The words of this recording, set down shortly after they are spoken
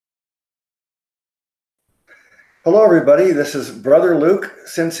Hello, everybody. This is Brother Luke,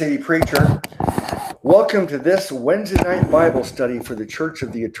 Sin City Preacher. Welcome to this Wednesday night Bible study for the Church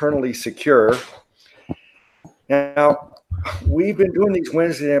of the Eternally Secure. Now, we've been doing these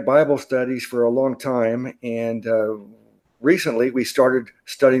Wednesday night Bible studies for a long time, and recently we started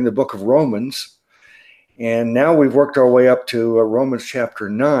studying the book of Romans, and now we've worked our way up to Romans chapter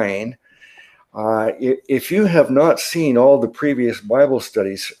 9. If you have not seen all the previous Bible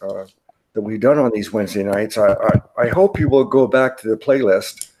studies that we've done on these Wednesday nights, I hope you will go back to the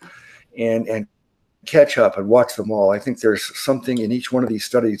playlist and catch up and watch them all. I think there's something in each one of these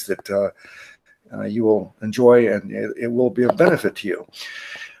studies that you will enjoy, and it will be of benefit to you.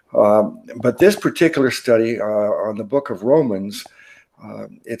 But this particular study on the book of Romans,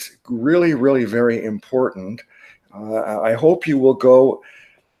 it's really, really very important. I hope you will go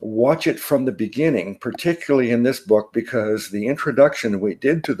watch it from the beginning, particularly in this book, because the introduction we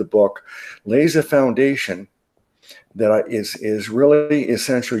did to the book lays a foundation that is really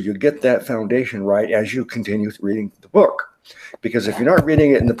essential. You get that foundation right as you continue reading the book, because if you're not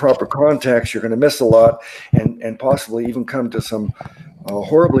reading it in the proper context, you're going to miss a lot and possibly even come to some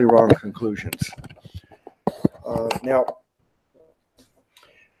horribly wrong conclusions. Now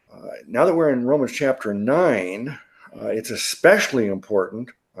that we're in Romans chapter 9, it's especially important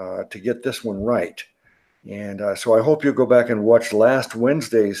to get this one right. And so I hope you'll go back and watch last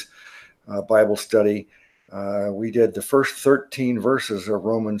Wednesday's Bible study. We did the first 13 verses of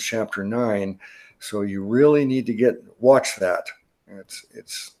Romans chapter 9. So you really need to watch that.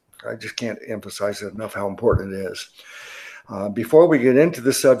 I just can't emphasize it enough how important it is. Before we get into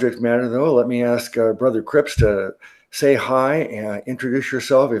the subject matter, though, let me ask Brother Cripps to say hi and introduce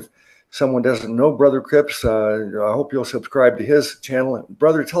yourself. If someone doesn't know Brother Cripps, I hope you'll subscribe to his channel.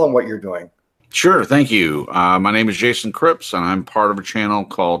 Brother, tell him what you're doing. Sure, thank you. My name is Jason Cripps, and I'm part of a channel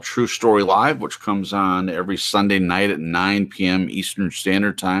called True Story Live, which comes on every Sunday night at 9 p.m. Eastern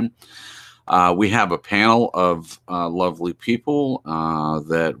Standard Time. We have a panel of lovely people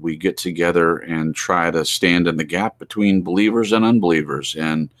that we get together and try to stand in the gap between believers and unbelievers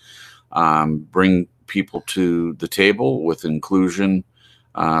and bring people to the table with inclusion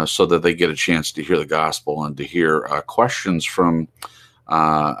so that they get a chance to hear the gospel and to hear questions from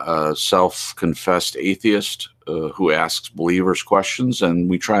a self-confessed atheist who asks believers questions, and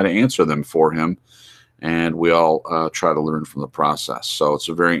we try to answer them for him, and we all try to learn from the process. So it's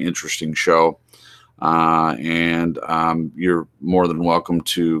a very interesting show, and you're more than welcome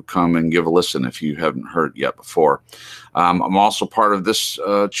to come and give a listen if you haven't heard yet before. I'm also part of this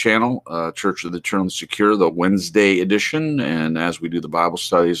channel, Church of the Eternally Secure, the Wednesday edition, and as we do the Bible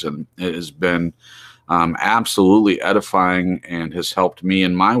studies, and it has been absolutely edifying and has helped me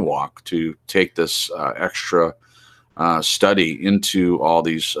in my walk to take this extra study into all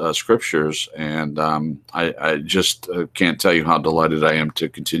these scriptures. And I just can't tell you how delighted I am to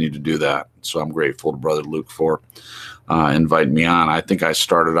continue to do that. So I'm grateful to Brother Luke for inviting me on. I think I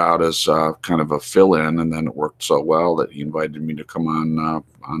started out as kind of a fill-in, and then it worked so well that he invited me to come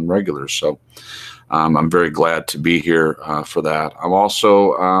on regular. So I'm very glad to be here for that. I'm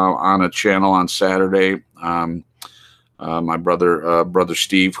also on a channel on Saturday. My brother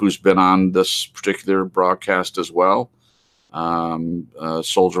Steve, who's been on this particular broadcast as well.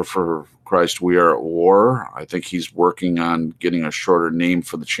 Soldier for Christ, We Are at War. I think he's working on getting a shorter name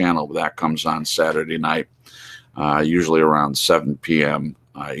for the channel, but that comes on Saturday night, usually around 7 p.m.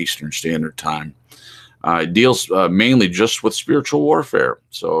 Eastern Standard Time. It deals mainly just with spiritual warfare.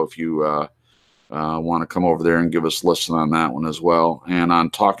 So if you want to come over there and give us a listen on that one as well. And on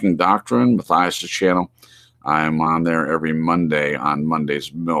Talking Doctrine, Matthias' channel, I'm on there every Monday on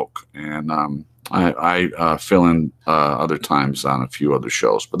Monday's Milk. And I fill in other times on a few other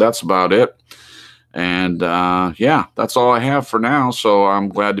shows. But that's about it. And yeah, that's all I have for now. So I'm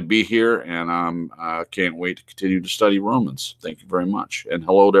glad to be here, and I can't wait to continue to study Romans. Thank you very much. And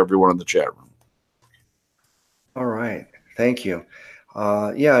hello to everyone in the chat room. All right. Thank you.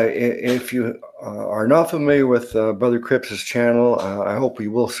 Yeah, if you are not familiar with Brother Cripps' channel, I hope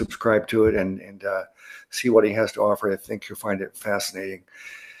you will subscribe to it and see what he has to offer. I think you'll find it fascinating.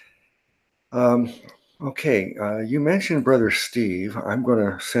 Okay, you mentioned Brother Steve. I'm going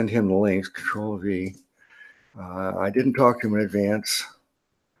to send him the links, Control V. I didn't talk to him in advance,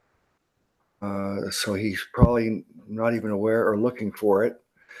 so he's probably not even aware or looking for it.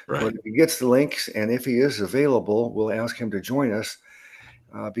 Right. But if he gets the links, and if he is available, we'll ask him to join us.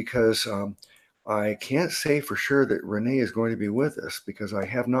 Because I can't say for sure that Renee is going to be with us, because I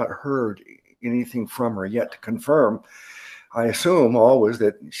have not heard anything from her yet to confirm. I assume always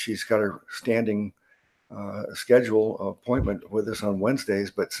that she's got her standing schedule an appointment with us on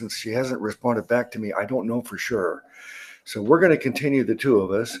Wednesdays, but since she hasn't responded back to me, I don't know for sure. So we're going to continue the two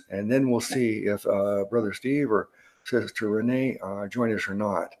of us, and then we'll see if Brother Steve or Sister Renee join us or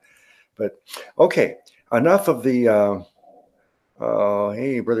not. But okay, enough of the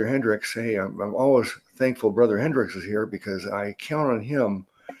hey, Brother Hendricks. Hey, I'm always thankful Brother Hendricks is here because I count on him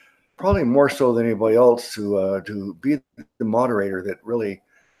probably more so than anybody else to be the moderator that really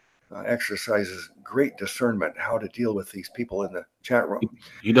exercises great discernment how to deal with these people in the chat room.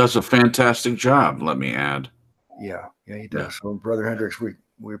 He does a fantastic job, let me add. Yeah, he does. Yeah. So, Brother Hendricks,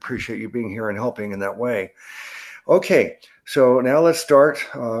 we appreciate you being here and helping in that way. Okay, so now let's start.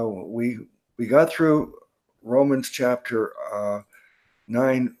 We got through Romans chapter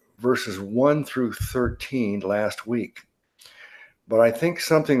 9, verses 1 through 13 last week. But I think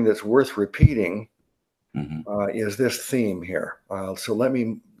something that's worth repeating is this theme here. So let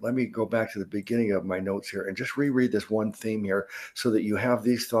me go back to the beginning of my notes here and just reread this one theme here so that you have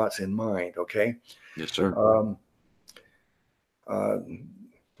these thoughts in mind, okay? Yes, sir.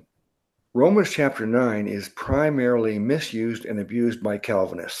 Romans chapter 9 is primarily misused and abused by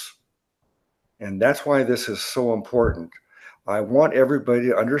Calvinists. And that's why this is so important. I want everybody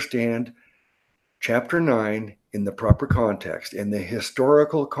to understand chapter 9 in the proper context, in the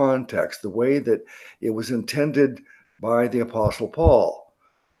historical context, the way that it was intended by the Apostle Paul,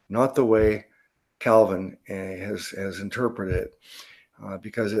 not the way Calvin has interpreted it,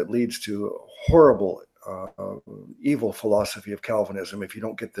 because it leads to horrible, evil philosophy of Calvinism if you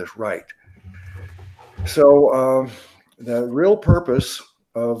don't get this right. So the real purpose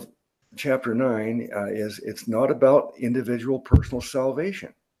of chapter 9 is it's not about individual personal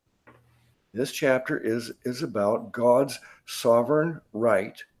salvation. This chapter is about God's sovereign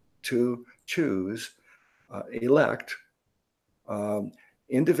right to choose, elect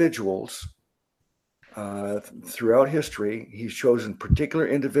individuals throughout history. He's chosen particular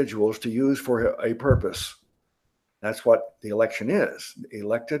individuals to use for a purpose. That's what the election is.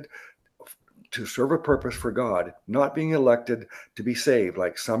 Elected to serve a purpose for God, not being elected to be saved,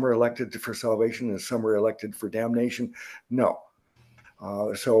 like some are elected for salvation and some are elected for damnation. No.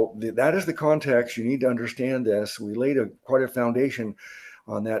 So that is the context. You need to understand this. We laid quite a foundation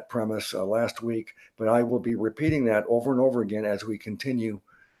on that premise last week, but I will be repeating that over and over again as we continue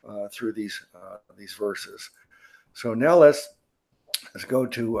through these verses. So now let's go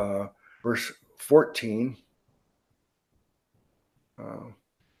to verse 14.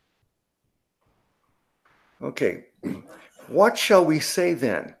 Okay, what shall we say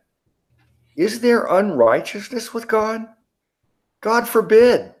then? Is there unrighteousness with God? God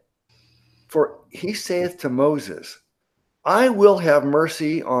forbid. For he saith to Moses, I will have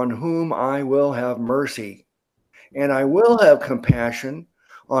mercy on whom I will have mercy, and I will have compassion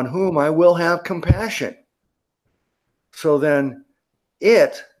on whom I will have compassion. So then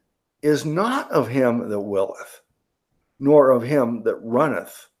it is not of him that willeth, nor of him that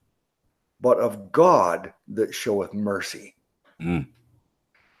runneth, but of God that showeth mercy.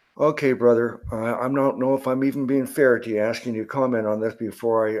 Okay, brother, I don't know if I'm even being fair to you, asking you to comment on this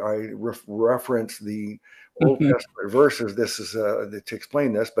before I reference the Old Testament verses. This is to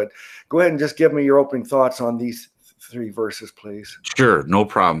explain this, but go ahead and just give me your opening thoughts on these 3 verses, please. Sure, no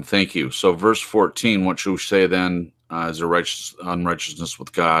problem. Thank you. So verse 14, what should we say then? Is there unrighteousness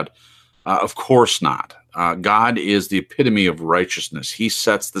with God? Of course not. God is the epitome of righteousness. He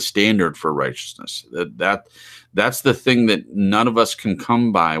sets the standard for righteousness. That's the thing that none of us can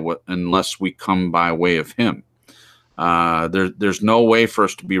come by unless we come by way of him. There's no way for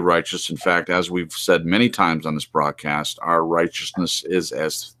us to be righteous. In fact, as we've said many times on this broadcast, our righteousness is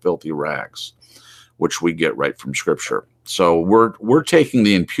as filthy rags, which we get right from Scripture. So we're taking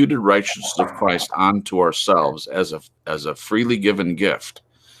the imputed righteousness of Christ onto ourselves as a freely given gift.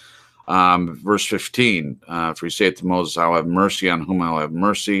 Verse 15, for he saith to Moses, I'll have mercy on whom I'll have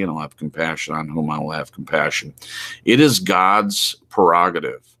mercy, and I'll have compassion on whom I will have compassion. It is God's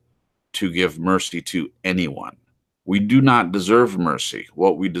prerogative to give mercy to anyone. We do not deserve mercy.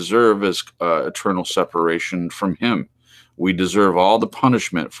 What we deserve is eternal separation from him. We deserve all the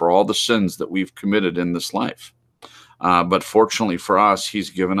punishment for all the sins that we've committed in this life. But fortunately for us, he's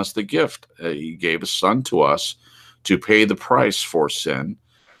given us the gift. He gave his son to us to pay the price for sin.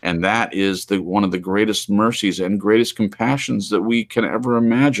 And that is one of the greatest mercies and greatest compassions that we can ever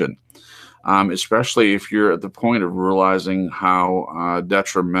imagine, especially if you're at the point of realizing how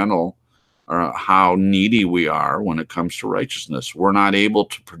detrimental or how needy we are when it comes to righteousness. We're not able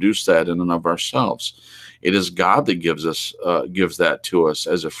to produce that in and of ourselves. It is God that gives that to us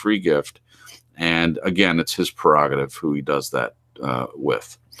as a free gift. And again, it's his prerogative who he does that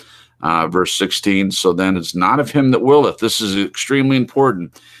with. Verse 16, so then it's not of him that willeth. This is extremely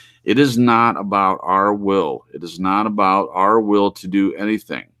important. It is not about our will. It is not about our will to do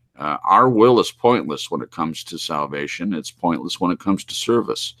anything. Our will is pointless when it comes to salvation. It's pointless when it comes to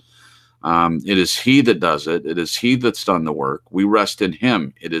service. It is he that does it. It is he that's done the work. We rest in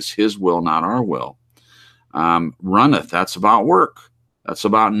him. It is his will, not our will. Runneth, that's about work. That's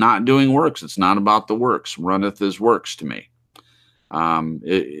about not doing works. It's not about the works. Runneth is works to me.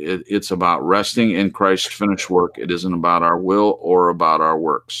 It's about resting in Christ's finished work. It isn't about our will or about our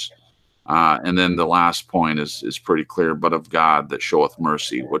works. And then the last point is pretty clear, but of God that showeth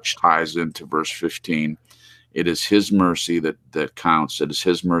mercy, which ties into verse 15. It is his mercy that counts. It is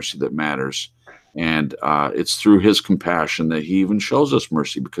his mercy that matters. And it's through his compassion that he even shows us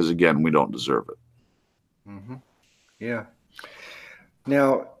mercy, because, again, we don't deserve it. Mm-hmm. Yeah.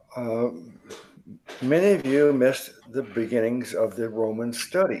 Now, many of you missed the beginnings of the Roman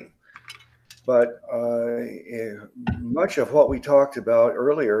study, but much of what we talked about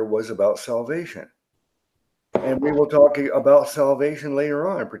earlier was about salvation. And we will talk about salvation later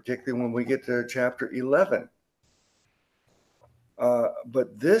on, particularly when we get to chapter 11.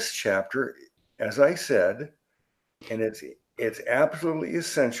 But this chapter, as I said, and it's absolutely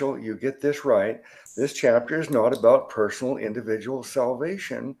essential you get this right, this chapter is not about personal individual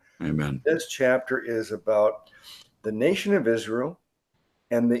salvation. Amen. This chapter is about the nation of Israel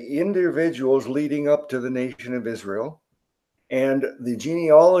and the individuals leading up to the nation of Israel and the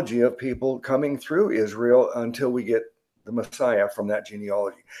genealogy of people coming through Israel until we get the Messiah from that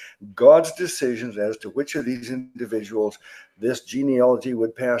genealogy. God's decisions as to which of these individuals this genealogy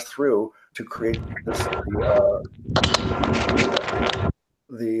would pass through to create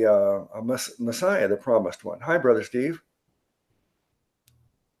the Messiah, the promised one. Hi, Brother Steve.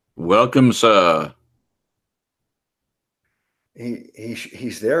 Welcome, sir.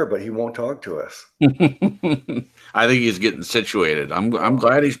 He's there, but he won't talk to us. I think he's getting situated. I'm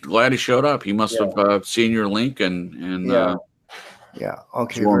glad he showed up. He must have seen your link and yeah.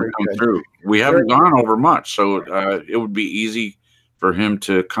 Okay. Very good. Through. We haven't gone over much, so it would be easy for him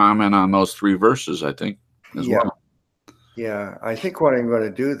to comment on those 3 verses, I think, as well. Yeah, I think what I'm going to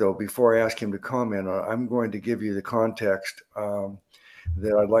do, though, before I ask him to comment on, I'm going to give you the context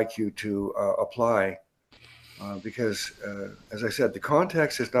that I'd like you to apply, because, as I said, the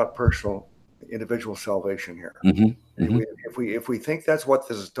context is not personal, individual salvation here. Mm-hmm. Mm-hmm. If we think that's what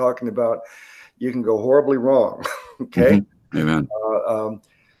this is talking about, you can go horribly wrong. Okay. Mm-hmm. Amen.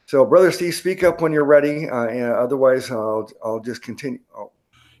 So, Brother Steve, speak up when you're ready. Otherwise, I'll just continue. Oh.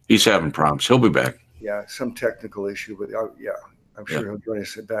 He's having problems. He'll be back. Yeah, some technical issue, but yeah, I'm sure he'll join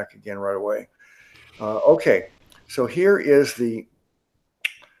us back again right away. Okay, so here is the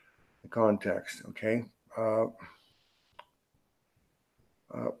context. Okay.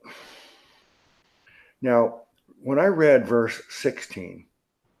 Now, when I read verse 16,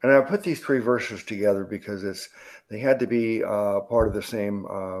 and I put these 3 verses together because they had to be part of the same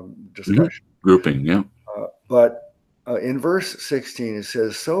discussion. Mm-hmm. Grouping, yeah. But in verse 16, it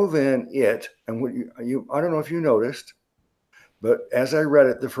says, so then it, and what I don't know if you noticed, but as I read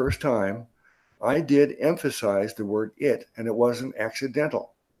it the first time, I did emphasize the word it, and it wasn't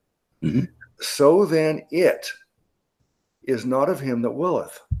accidental. Mm-hmm. So then it is not of him that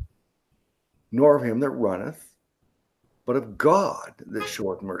willeth, nor of him that runneth, but of God that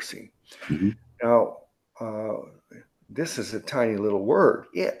showeth mercy. Mm-hmm. Now, this is a tiny little word,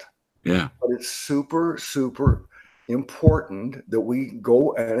 it. Yeah. But it's super, super important that we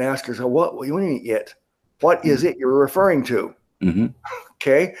go and ask ourselves, what do you mean it? What is it you're referring to? Mm-hmm.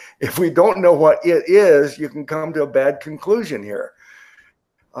 Okay. If we don't know what it is, you can come to a bad conclusion here.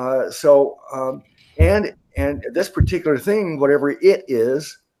 And this particular thing, whatever it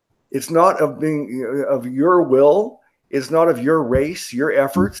is, it's not of being of your will. It's not of your race, your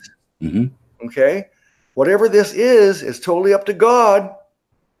efforts. Mm-hmm. Okay. Whatever this is totally up to God,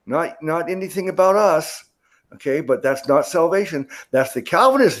 not anything about us. Okay, but that's not salvation. That's the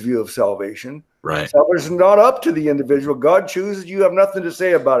Calvinist view of salvation. Right. Salvation is not up to the individual. God chooses. You have nothing to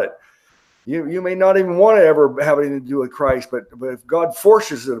say about it. You may not even want to ever have anything to do with Christ, but if God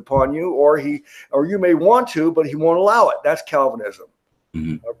forces it upon you, or you may want to, but He won't allow it. That's Calvinism.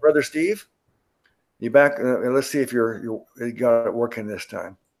 Mm-hmm. Brother Steve, you back? Let's see if you got it working this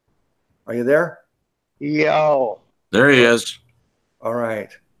time. Are you there? Yo. There he is. All right.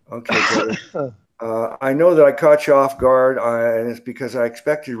 Okay, brother. I know that I caught you off guard, and it's because I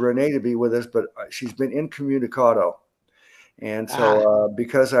expected Renee to be with us, but she's been incommunicado. And so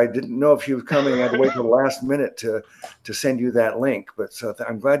because I didn't know if she was coming, I had to wait till the last minute to send you that link. But so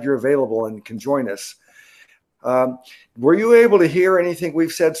I'm glad you're available and can join us. Were you able to hear anything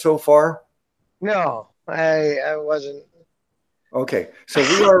we've said so far? No, I wasn't. Okay, so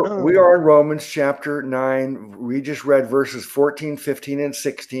we are in Romans chapter 9. We just read verses 14, 15, and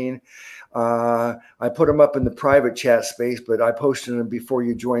 16. I put them up in the private chat space, but I posted them before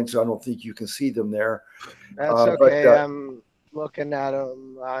you joined, so I don't think you can see them there. That's okay. I'm looking at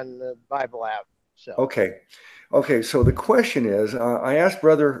them on the Bible app. So okay. So the question is, I asked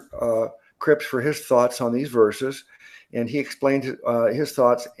Brother Cripps for his thoughts on these verses, and he explained his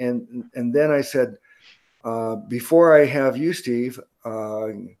thoughts, and then I said, before I have you, Steve,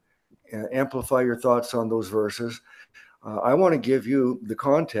 amplify your thoughts on those verses, I want to give you the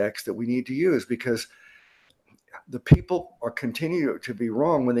context that we need to use, because the people are continue to be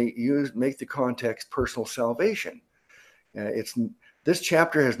wrong when they make the context personal salvation. This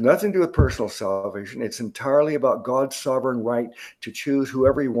chapter has nothing to do with personal salvation. It's entirely about God's sovereign right to choose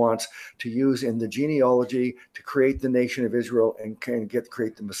whoever he wants to use in the genealogy to create the nation of Israel and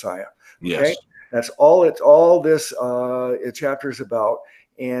create the Messiah. Okay? Yes. That's all this chapter is about.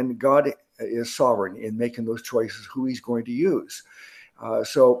 And God is sovereign in making those choices, who he's going to use.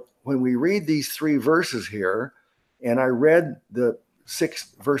 So when we read these three verses here, and I read the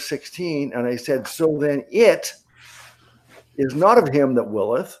verse 16, and I said, so then it is not of him that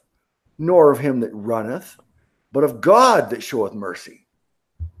willeth, nor of him that runneth, but of God that showeth mercy.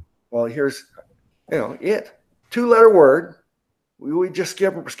 Well, here's, it, 2-letter word. We just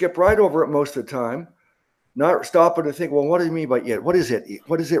skip right over it most of the time, not stopping to think, well, what do you mean by it? What is it?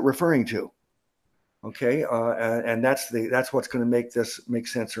 What is it referring to? Okay, and that's what's going to make this make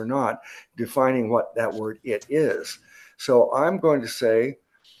sense or not, defining what that word it is. So I'm going to say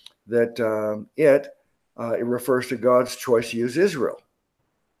that it refers to God's choice to use Israel,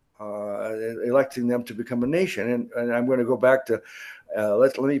 electing them to become a nation. And I'm going to go back to,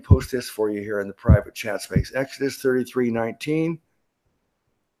 let me post this for you here in the private chat space. Exodus 33:19.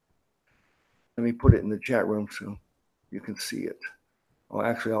 Let me put it in the chat room so you can see it. Oh,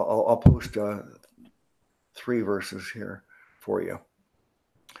 actually, I'll post 3 verses here for you.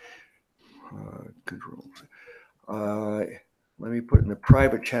 Controls. Let me put it in the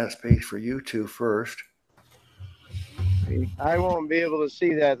private chat space for you two first. I won't be able to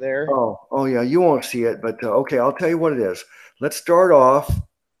see that there. Oh yeah, you won't see it, but okay, I'll tell you what it is. Let's start off.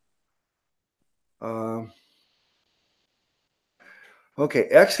 Okay,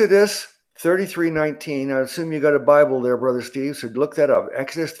 Exodus 33:19. I assume you got a Bible there, Brother Steve, so look that up.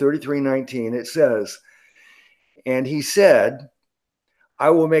 Exodus 33:19. It says, and he said, I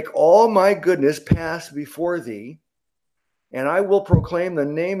will make all my goodness pass before thee, and I will proclaim the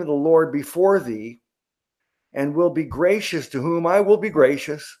name of the Lord before thee, and will be gracious to whom I will be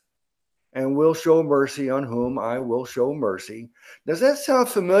gracious, and will show mercy on whom I will show mercy. Does that sound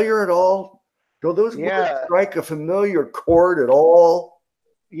familiar at all? Do those words strike a familiar chord at all?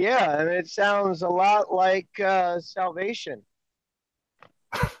 Yeah, and it sounds a lot like salvation.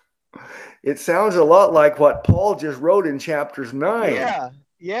 It sounds a lot like what Paul just wrote in chapters 9.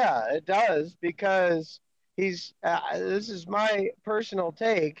 Yeah, it does, because he's this is my personal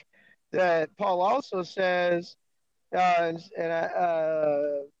take, that Paul also says, either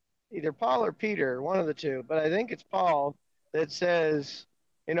Paul or Peter, one of the two, but I think it's Paul, that says,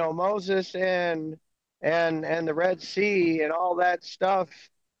 Moses and the Red Sea and all that stuff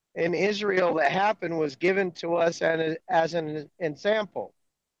in Israel that happened was given to us as an example,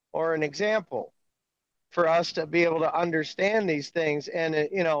 or an example, for us to be able to understand these things. And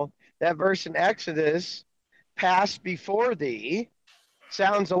that verse in Exodus, pass before thee,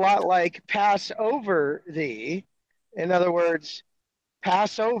 sounds a lot like pass over thee. In other words,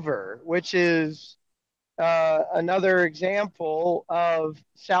 Passover, which is another example of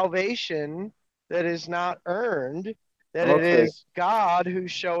salvation that is not earned, that it is God who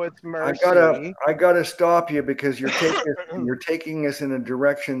showeth mercy. I gotta stop you, because you're taking us in a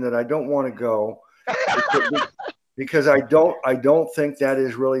direction that I don't want to go, because I don't think that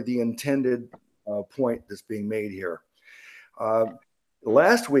is really the intended point that's being made here.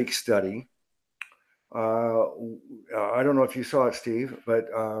 Last week's study, I don't know if you saw it, Steve,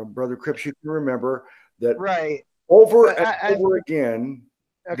 but Brother Cripps, you can remember that over and over again.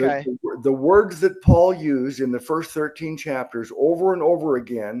 Okay. The words that Paul used in the first 13 chapters over and over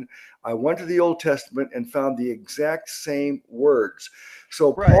again, I went to the Old Testament and found the exact same words.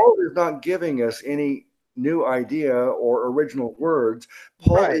 So Paul is not giving us any new idea or original words.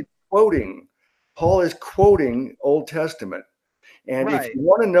 Paul is quoting Old Testament. And if you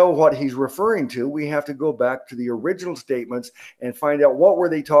want to know what he's referring to, we have to go back to the original statements and find out what were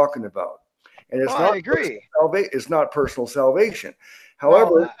they talking about. And it's I agree. It's not personal salvation.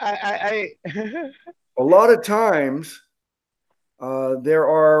 However, a lot of times there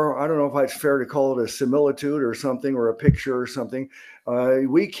are, I don't know if it's fair to call it a similitude or something, or a picture or something.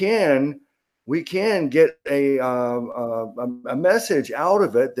 We can get a message out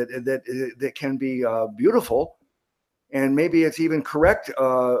of it that can be beautiful, and maybe it's even correct,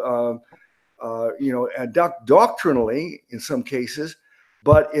 doctrinally in some cases,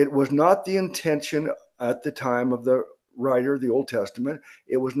 but it was not the intention at the time of the writer of the Old Testament.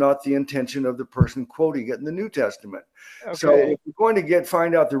 It was not the intention of the person quoting it in the New Testament. Okay. So if we're going to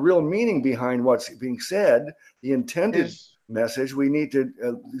find out the real meaning behind what's being said, the intended message, we need to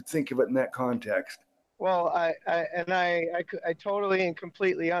think of it in that context. Well, I totally and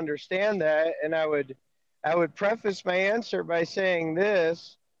completely understand that, and I would preface my answer by saying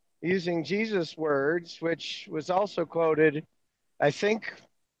this, using Jesus' words, which was also quoted, I think,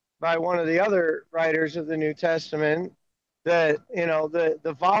 by one of the other writers of the New Testament, that,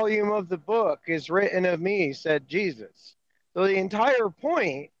 the volume of the book is written of me, said Jesus. So the entire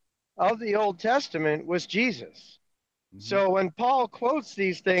point of the Old Testament was Jesus. Mm-hmm. So when Paul quotes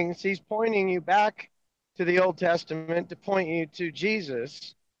these things, he's pointing you back to the Old Testament to point you to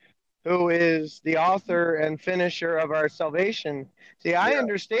Jesus, who is the author and finisher of our salvation. See, I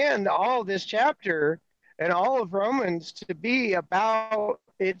understand all this chapter and all of Romans to be about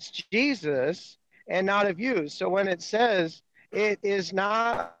it's Jesus and not of you. So when it says it is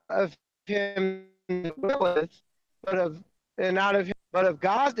not of him that willeth, but of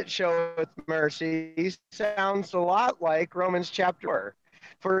God that showeth mercy, sounds a lot like Romans chapter 4.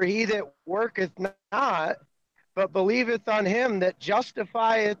 For he that worketh not, but believeth on him that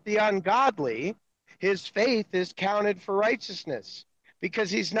justifieth the ungodly, his faith is counted for righteousness, because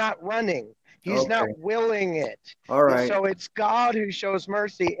he's not running. He's not willing it. All right. So it's God who shows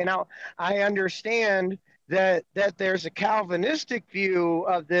mercy. And now I understand that there's a Calvinistic view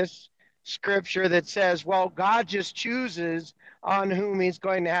of this scripture that says, well, God just chooses on whom he's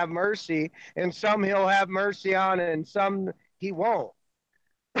going to have mercy, and some he'll have mercy on and some he won't.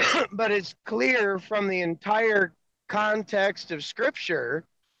 But it's clear from the entire context of scripture,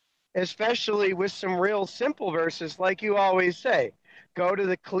 especially with some real simple verses, like you always say, go to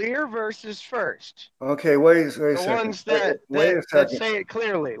the clear verses first. Okay, wait a second. The ones that say it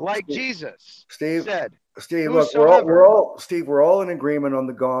clearly, like Jesus said. Steve, look, we're all in agreement on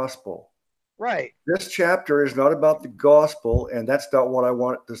the gospel. Right. This chapter is not about the gospel, and that's not what I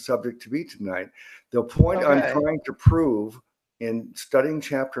want the subject to be tonight. The point I'm trying to prove in studying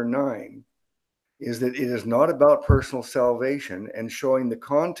chapter 9 is that it is not about personal salvation, and showing the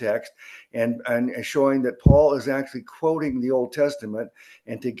context and showing that Paul is actually quoting the Old Testament.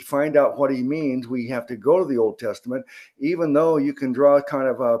 And to find out what he means, we have to go to the Old Testament, even though you can draw kind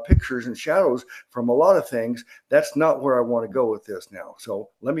of pictures and shadows from a lot of things. That's not where I want to go with this now. So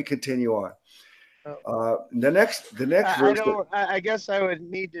let me continue on. The next verse. I guess I would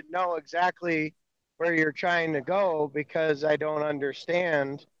need to know exactly where you're trying to go, because I don't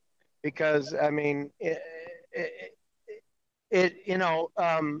understand. Because I mean,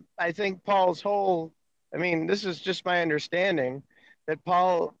 I think Paul's whole, this is just my understanding, that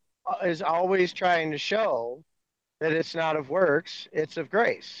Paul is always trying to show that it's not of works, it's of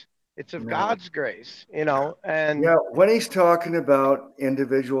grace. It's of God's grace, and when he's talking about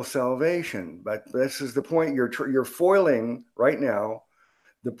individual salvation. But this is the point you're foiling right now,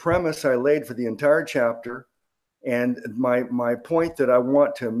 the premise I laid for the entire chapter. And my point that I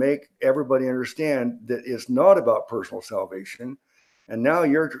want to make everybody understand, that is not about personal salvation. And now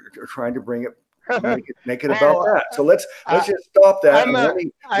you're trying to bring it, make it about that. So let's just stop that. I'm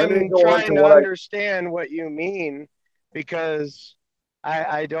trying to understand what you mean, because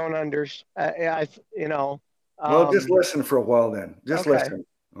I don't understand. Well, just listen for a while then. Just listen.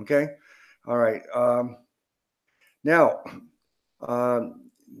 Okay. All right. Now,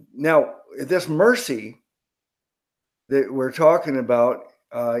 this mercy that we're talking about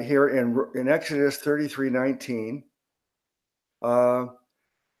here in Exodus 33:19,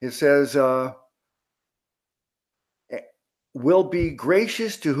 it says, will be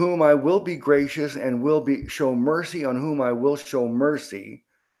gracious to whom I will be gracious, and will show mercy on whom I will show mercy.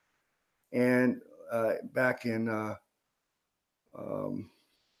 And back in the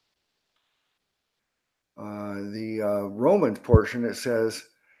Romans portion, it says,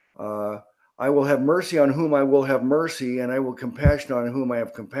 I will have mercy on whom I will have mercy, and I will compassion on whom I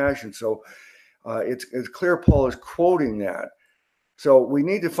have compassion. So it's clear Paul is quoting that. So we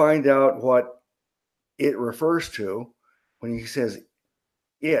need to find out what it refers to when he says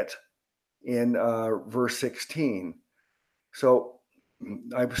it in verse 16. So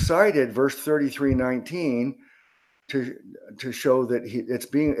I've cited verse 33:19 to show that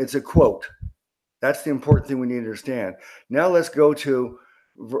it's a quote. That's the important thing we need to understand. Now let's go to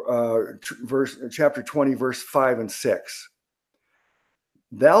chapter 20, verse 5 and 6.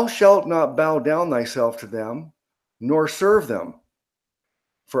 Thou shalt not bow down thyself to them, nor serve them.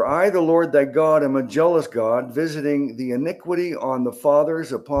 For I, the Lord thy God, am a jealous God, visiting the iniquity on the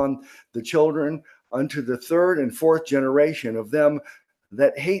fathers upon the children unto the third and fourth generation of them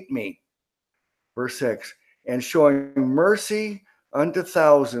that hate me. Verse 6, and showing mercy unto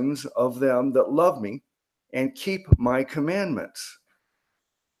thousands of them that love me and keep my commandments.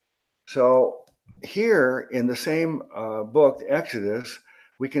 So here in the same book, Exodus,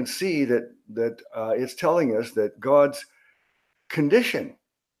 we can see that it's telling us that God's condition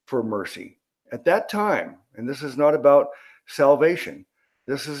for mercy at that time, and this is not about salvation.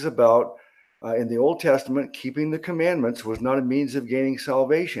 This is about, in the Old Testament, keeping the commandments was not a means of gaining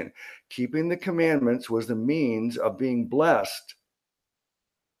salvation. Keeping the commandments was the means of being blessed.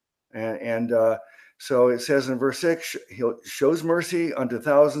 And so it says in verse 6, he shows mercy unto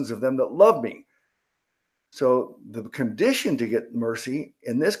thousands of them that love me. So the condition to get mercy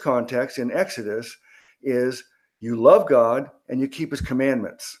in this context in Exodus is you love God and you keep his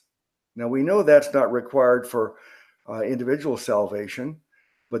commandments. Now we know that's not required for individual salvation,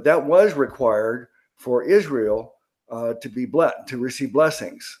 but that was required for Israel to be blessed, to receive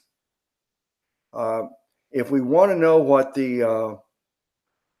blessings. If we want to know what the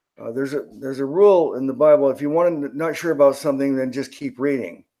there's a rule in the Bible. If you want to not sure about something, then just keep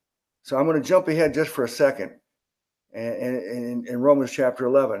reading. So I'm going to jump ahead just for a second. And in Romans chapter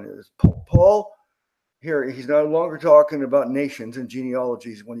 11, Paul here, he's no longer talking about nations and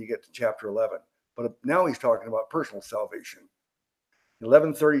genealogies when you get to chapter 11, but now he's talking about personal salvation.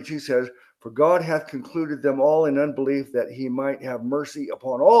 11:32 says, for God hath concluded them all in unbelief, that he might have mercy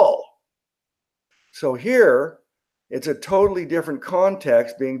upon all. So here, it's a totally different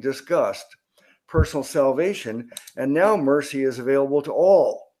context being discussed, personal salvation, and now mercy is available to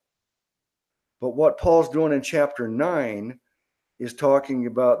all. But what Paul's doing in chapter 9 is talking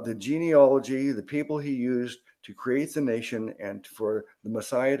about the genealogy, the people he used to create the nation and for the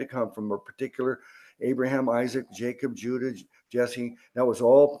Messiah to come from a particular Abraham, Isaac, Jacob, Judah, Jesse. That was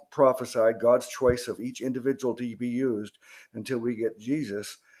all prophesied, God's choice of each individual to be used until we get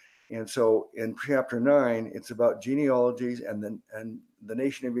Jesus. And so in chapter 9, it's about genealogies and the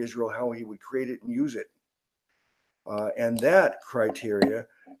nation of Israel, how he would create it and use it. And that criteria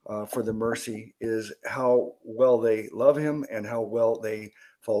for the mercy is how well they love him and how well they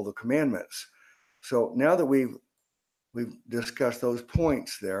follow the commandments. So now that we've discussed those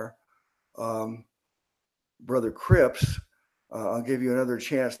points there, Brother Cripps, I'll give you another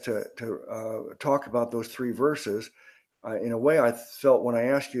chance to talk about those three verses. In a way, I felt when I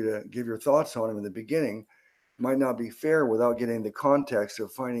asked you to give your thoughts on them in the beginning, might not be fair without getting the context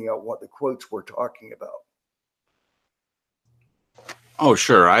of finding out what the quotes were talking about. Oh,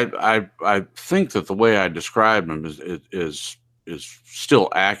 sure. I think that the way I described them is still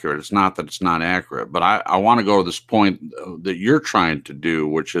accurate. It's not that it's not accurate, but I want to go to this point that you're trying to do,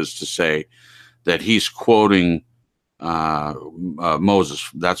 which is to say that he's quoting Moses.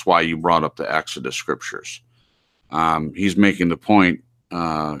 That's why you brought up the Exodus scriptures. He's making the point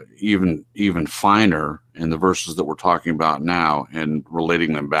even finer in the verses that we're talking about now and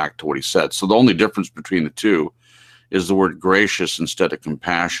relating them back to what he said. So the only difference between the two is the word gracious instead of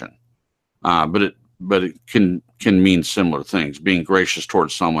compassion. But it can mean similar things. Being gracious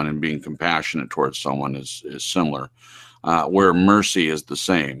towards someone and being compassionate towards someone is similar, where mercy is the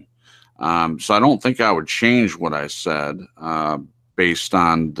same. So I don't think I would change what I said based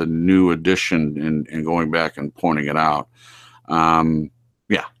on the new addition and going back and pointing it out.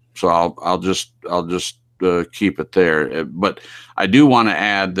 Yeah, so I'll just keep it there. But I do want to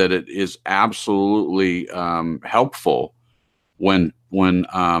add that it is absolutely helpful when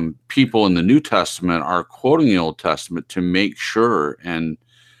people in the New Testament are quoting the Old Testament to make sure and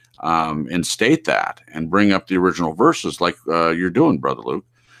state that and bring up the original verses like you're doing, Brother Luke,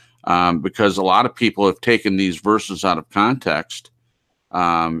 because a lot of people have taken these verses out of context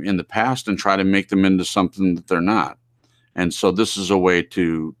in the past and try to make them into something that they're not. And so this is a way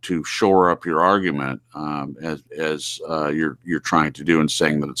to shore up your argument as you're trying to do in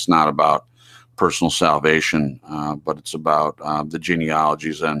saying that it's not about personal salvation, but it's about the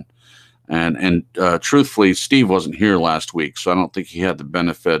genealogies and truthfully, Steve wasn't here last week, so I don't think he had the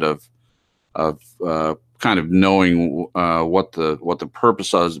benefit of kind of knowing what the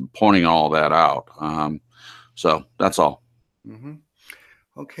purpose is, pointing all that out. So that's all. Mm-hmm.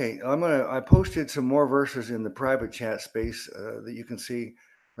 Okay, I posted some more verses in the private chat space that you can see,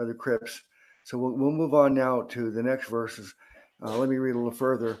 Brother Cripps. So we'll move on now to the next verses. Let me read a little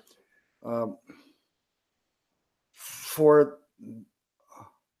further. for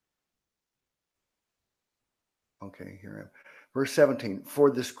okay, here I am. Verse 17, for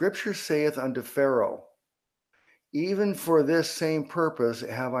the scripture saith unto Pharaoh, even for this same purpose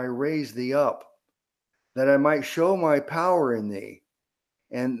have I raised thee up, that I might show my power in thee,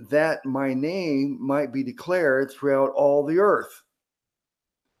 and that my name might be declared throughout all the earth.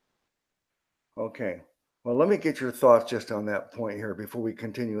 Okay, well, let me get your thoughts just on that point here before we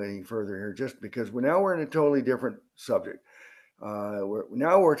continue any further here, just because now we're in a totally different subject.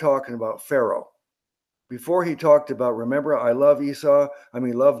 Now we're talking about Pharaoh. Before he talked about, remember, I love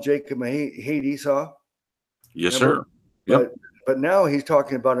Jacob, I hate Esau. Yes, remember? sir. Yep. But now he's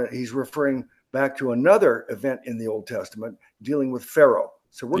talking about it. He's referring back to another event in the Old Testament dealing with Pharaoh.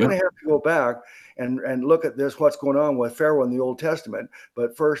 So we're going to have to go back and look at this, what's going on with Pharaoh in the Old Testament.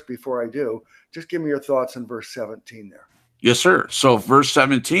 But first, before I do, just give me your thoughts on verse 17 there. Yes, sir. So verse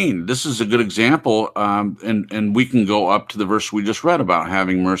 17, this is a good example, and we can go up to the verse we just read about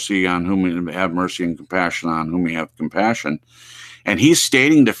having mercy on whom we have mercy and compassion on whom we have compassion. And he's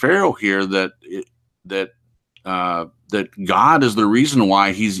stating to Pharaoh here that God is the reason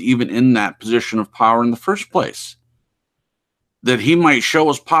why he's even in that position of power in the first place. That he might show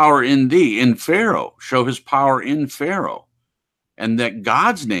his power in thee, in Pharaoh, show his power in Pharaoh. And that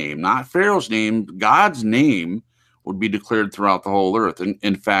God's name, not Pharaoh's name, God's name would be declared throughout the whole earth. And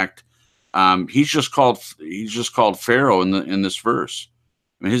in fact, he's just called Pharaoh in this verse.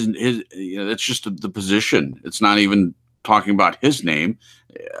 I mean, it's just the position. It's not even talking about his name.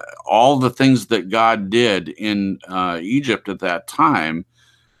 All the things that God did in Egypt at that time,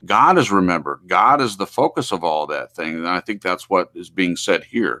 God is remembered. God is the focus of all that thing, and I think that's what is being said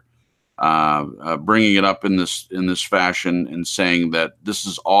here. Bringing it up in this fashion and saying that this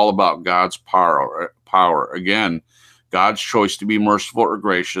is all about God's power. Again, God's choice to be merciful or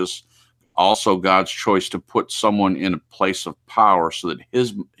gracious. Also, God's choice to put someone in a place of power so that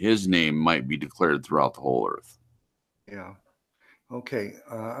his name might be declared throughout the whole earth. Yeah. Okay.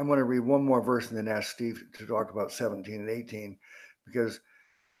 I'm going to read one more verse and then ask Steve to talk about 17 and 18, because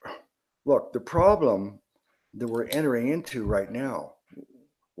look, the problem that we're entering into right now.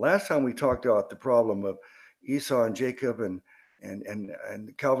 Last time we talked about the problem of Esau and Jacob, and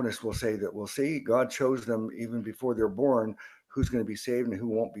Calvinists will say that, we'll see, God chose them even before they're born, who's going to be saved and who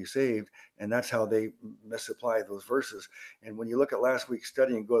won't be saved. And that's how they misapply those verses. And when you look at last week's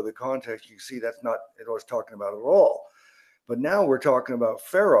study and go to the context, you see that's not what I was talking about at all. But now we're talking about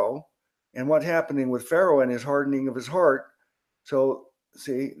Pharaoh and what's happening with Pharaoh and his hardening of his heart. So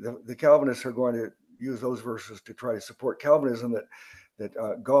see, the Calvinists are going to use those verses to try to support Calvinism,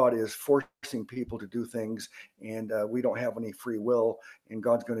 that God is forcing people to do things, and we don't have any free will, and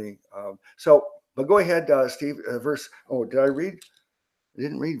God's going to. But go ahead, Steve. Did I read? I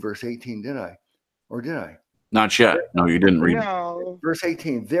didn't read verse 18, did I? Or did I? Not yet. No, you didn't read. No. Verse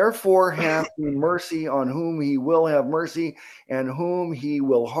 18. Therefore hath he mercy on whom he will have mercy, and whom he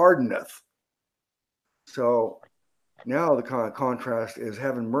will hardeneth. So now the contrast is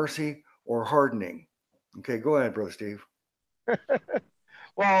having mercy or hardening. Okay, go ahead, Brother Steve.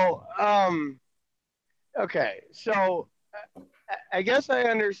 Well, okay. So I guess I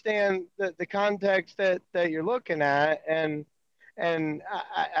understand the context that you're looking at, and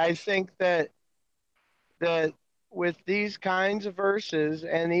I think that with these kinds of verses,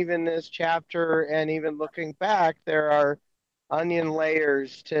 and even this chapter, and even looking back, there are onion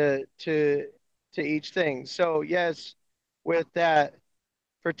layers to each thing. So yes, with that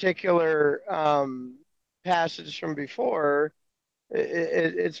particular passage from before,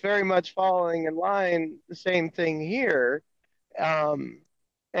 it's very much following in line the same thing here, and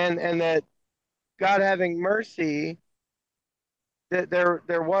that God having mercy, that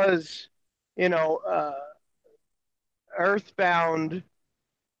there was, earthbound,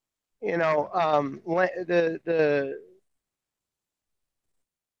 the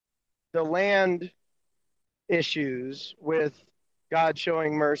land issues with God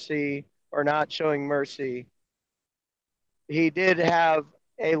showing mercy or not showing mercy. He did have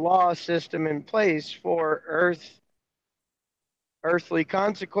a law system in place for earthly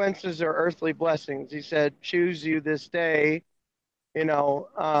consequences or earthly blessings. He said, choose you this day,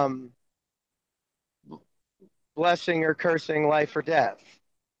 blessing or cursing, life or death.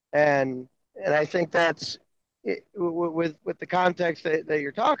 And I think that's with the context that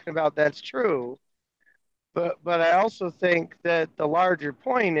you're talking about, that's true. But I also think that the larger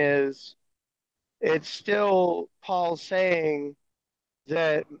point is, it's still Paul saying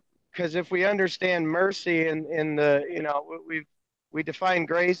that, because if we understand mercy in the, we define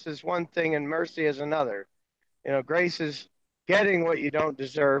grace as one thing and mercy as another. Grace is getting what you don't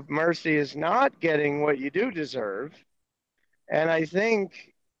deserve. Mercy is not getting what you do deserve. And I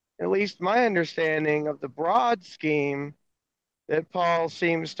think, at least my understanding of the broad scheme that Paul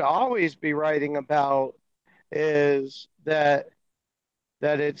seems to always be writing about is that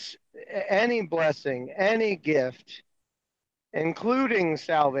it's any blessing, any gift, including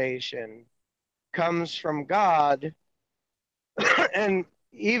salvation, comes from God. And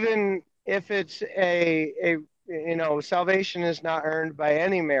even if it's a salvation is not earned by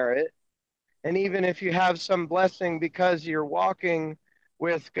any merit, and even if you have some blessing because you're walking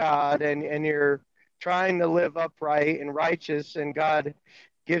with God and you're trying to live upright and righteous, and God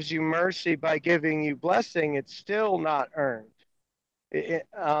gives you mercy by giving you blessing, it's still not earned.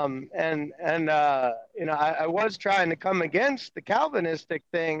 I was trying to come against the Calvinistic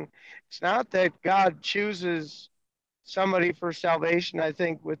thing. It's not that God chooses somebody for salvation. I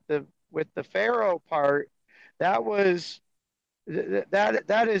think with the Pharaoh part, that was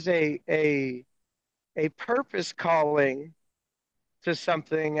that is a purpose calling to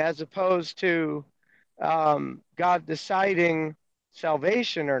something, as opposed to God deciding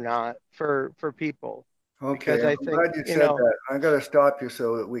salvation or not for people. Okay, Because I'm I think, glad you said that. I got to stop you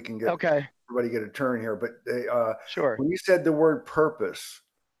so that we can get okay, everybody get a turn here. But sure. when you said the word purpose,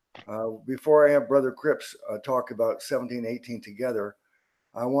 before I have Brother Cripps talk about 17, 18 together,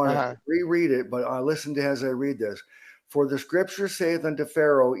 I want to reread it, but I listen to as I read this. For the scripture saith unto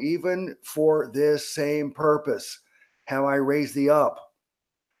Pharaoh, even for this same purpose have I raised thee up,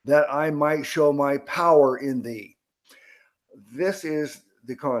 that I might show my power in thee. This is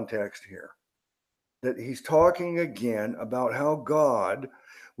the context here. That he's talking again about how God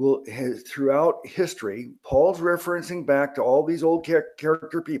will, throughout history, Paul's referencing back to all these Old Testament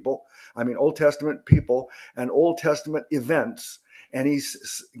people and Old Testament events. And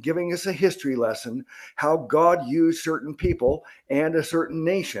he's giving us a history lesson, how God used certain people and a certain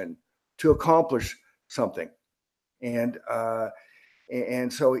nation to accomplish something. And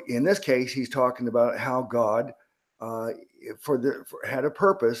so in this case, he's talking about how God had a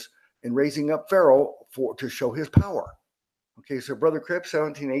purpose in raising up Pharaoh to show his power. Okay, so Brother Cripps,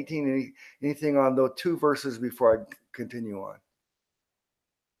 17, 18, anything on those two verses before I continue on?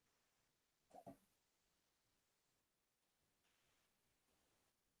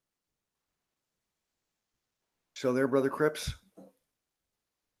 So there, Brother Cripps?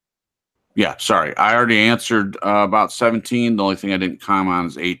 Yeah, sorry. I already answered about 17. The only thing I didn't comment on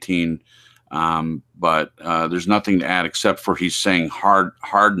is 18. But there's nothing to add except for he's saying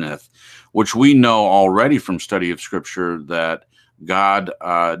hardeneth, which we know already from study of Scripture that God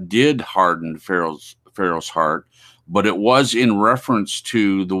did harden Pharaoh's heart, but it was in reference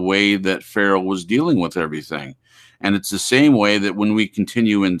to the way that Pharaoh was dealing with everything. And it's the same way that when we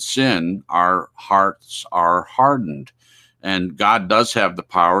continue in sin, our hearts are hardened. And God does have the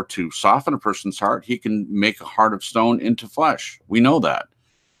power to soften a person's heart. He can make a heart of stone into flesh. We know that.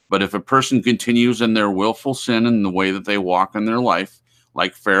 But if a person continues in their willful sin and the way that they walk in their life,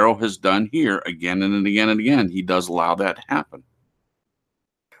 like Pharaoh has done here again and again and again, he does allow that to happen.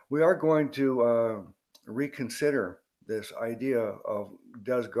 We are going to reconsider this idea of,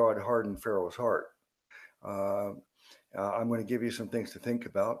 does God harden Pharaoh's heart? I'm going to give you some things to think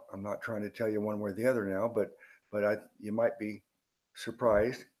about. I'm not trying to tell you one way or the other now, but you might be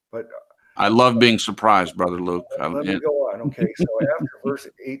surprised. But I love being surprised, Brother Luke. Let me go on. Okay, so after verse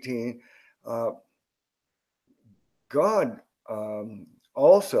 18, God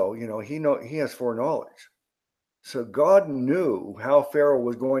also, he has foreknowledge. So God knew how Pharaoh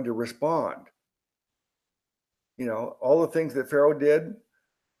was going to respond. All the things that Pharaoh did,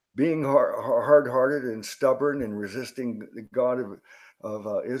 being hard-hearted and stubborn and resisting the God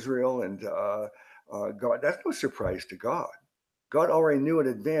of Israel and God, that's no surprise to God. God already knew in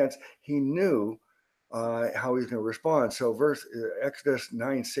advance. He knew how he was going to respond. So Exodus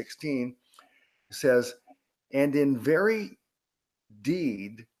 9:16 says, and in very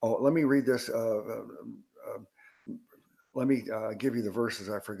deed, let me read this. Let me give you the verses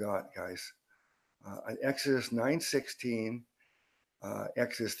I forgot, guys. Exodus 9:16,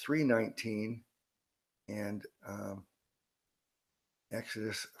 Exodus 3:19, and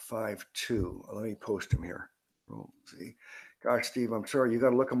Exodus 5:2. Let me post them here. We'll see. Gosh, Steve, I'm sorry. You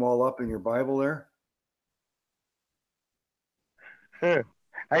got to look them all up in your Bible there.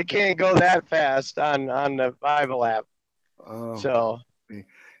 I can't go that fast on the Bible app. So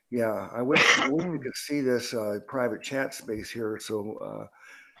yeah, I wish you could see this private chat space here. So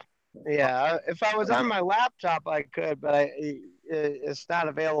yeah, if I was on my laptop, I could, but it's not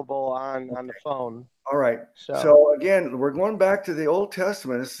available on the phone. All right. So again, we're going back to the Old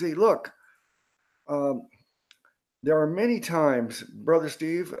Testament. See, look, there are many times, Brother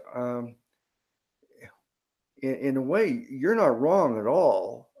Steve, in a way, you're not wrong at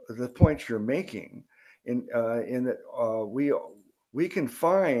all. The points you're making, in that we can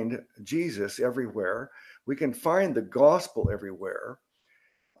find Jesus everywhere. We can find the gospel everywhere,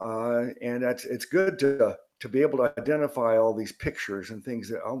 and it's good to be able to identify all these pictures and things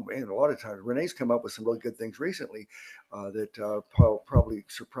that, oh man, a lot of times Renee's come up with some really good things recently that probably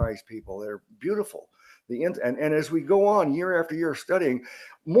surprise people. They're beautiful. And as we go on year after year studying,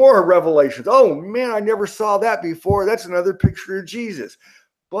 more revelations. Oh man, I never saw that before. That's another picture of Jesus.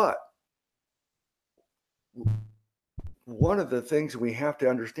 But one of the things we have to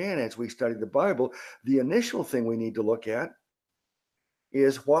understand as we study the Bible, the initial thing we need to look at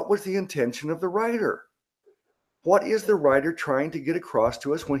is, what was the intention of the writer? What is the writer trying to get across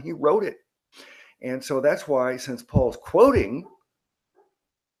to us when he wrote it? And so that's why, since Paul's quoting,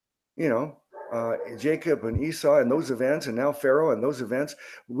 Jacob and Esau and those events, and now Pharaoh and those events,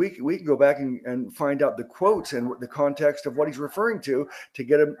 we can go back and find out the quotes and the context of what he's referring to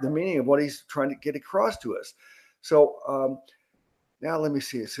get the meaning of what he's trying to get across to us. So now let me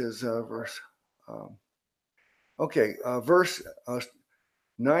see. It says verse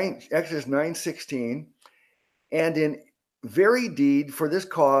 9, Exodus 9:16, and in very deed for this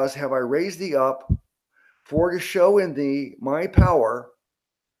cause have I raised thee up, for to show in thee my power,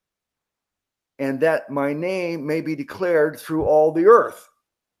 and that my name may be declared through all the earth.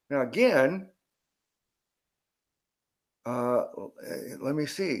 Now again, let me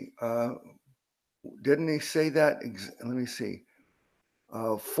see. Didn't he say that? Let me see.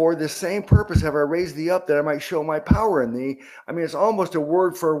 For the same purpose have I raised thee up, that I might show my power in thee. I mean, it's almost a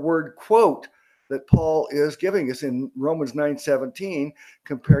word for word quote that Paul is giving us in Romans 9:17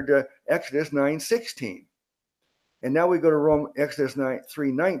 compared to Exodus 9:16. And now we go to Exodus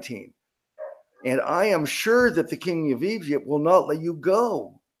 3:19. And I am sure that the king of Egypt will not let you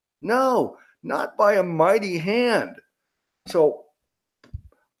go. No, not by a mighty hand. So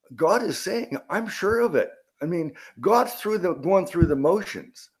God is saying, I'm sure of it. I mean, God's going through the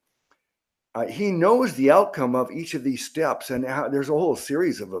motions. He knows the outcome of each of these steps, and there's a whole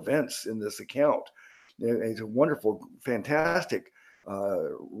series of events in this account. It's a wonderful, fantastic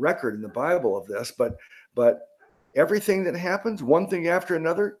record in the Bible of this, but everything that happens, one thing after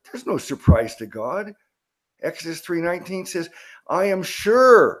another, there's no surprise to God. Exodus 3:19 says, I am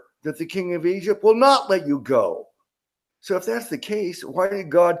sure that the king of Egypt will not let you go. So if that's the case, why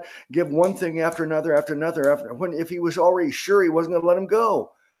did God give one thing after another, if he was already sure he wasn't going to let him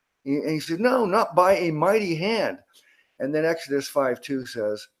go? And he said, no, not by a mighty hand. And then Exodus 5:2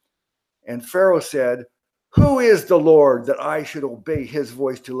 says, and Pharaoh said, who is the Lord that I should obey his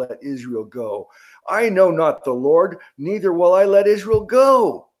voice to let Israel go? I know not the Lord, neither will I let Israel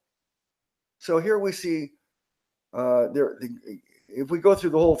go. So here we see, if we go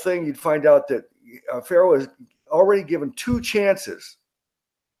through the whole thing, you'd find out that Pharaoh has already given 2 chances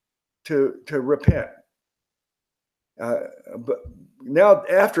to repent. But now,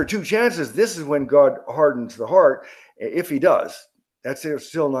 after 2 chances, this is when God hardens the heart, if he does. That's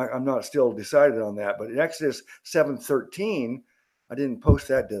still not, I'm not still decided on that. But in Exodus 7:13, I didn't post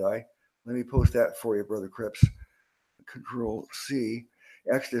that, did I? Let me post that for you, Brother Cripps. Control C.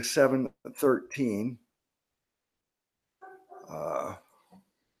 Exodus 7:13.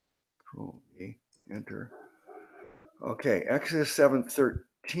 Control E. Enter. Okay, Exodus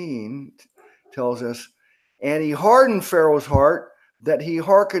 7:13 tells us, and he hardened Pharaoh's heart, that he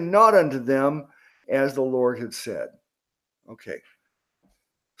hearkened not unto them, as the Lord had said. Okay,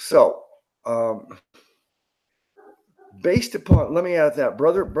 so based upon, let me add that,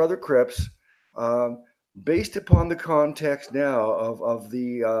 Brother Cripps, based upon the context now of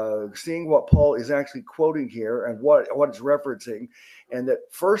the seeing what Paul is actually quoting here and what it's referencing, and that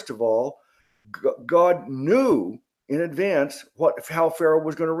first of all, God knew in advance how Pharaoh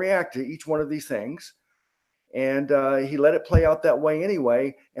was going to react to each one of these things, and he let it play out that way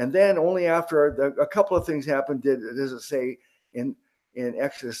anyway. And then only after a couple of things happened does it say in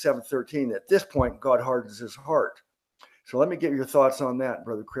Exodus 7:13 at this point God hardens his heart. So let me get your thoughts on that,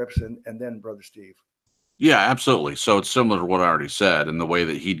 Brother Cripps, and then Brother Steve. Yeah, absolutely. So it's similar to what I already said in the way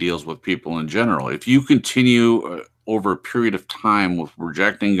that he deals with people in general. If you continue over a period of time with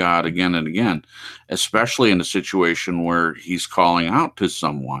rejecting God again and again, especially in a situation where he's calling out to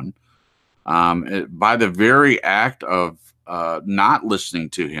someone, by the very act of not listening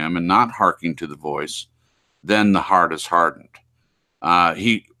to him and not hearkening to the voice, then the heart is hardened.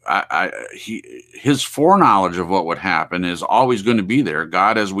 His foreknowledge of what would happen is always going to be there.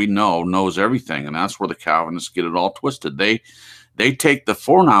 God, as we know, knows everything, and that's where the Calvinists get it all twisted. They take the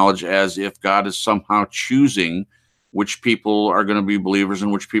foreknowledge as if God is somehow choosing which people are going to be believers and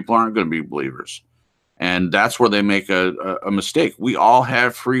which people aren't going to be believers. And that's where they make a mistake. We all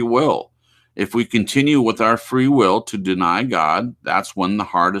have free will. If we continue with our free will to deny God, that's when the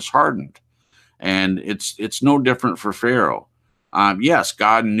heart is hardened. And it's no different for Pharaoh. Yes,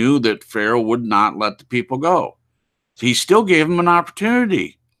 God knew that Pharaoh would not let the people go. He still gave him an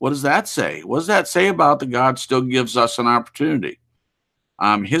opportunity. What does that say? What does that say about that God still gives us an opportunity?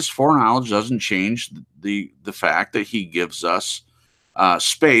 His foreknowledge doesn't change the fact that he gives us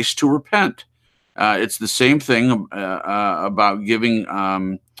space to repent. It's the same thing about giving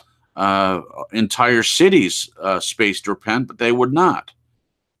entire cities space to repent, but they would not.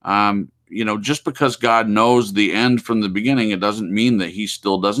 Just because God knows the end from the beginning, it doesn't mean that he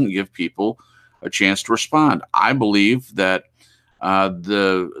still doesn't give people a chance to respond. I believe that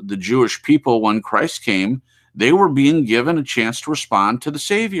the Jewish people, when Christ came, they were being given a chance to respond to the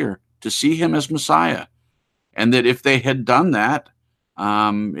Savior, to see him as Messiah. And that if they had done that,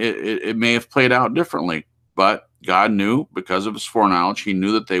 it may have played out differently. But God knew, because of his foreknowledge, he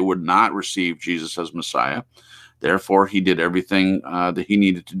knew that they would not receive Jesus as Messiah. Therefore, he did everything that he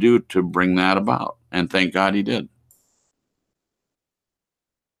needed to do to bring that about. And thank God he did.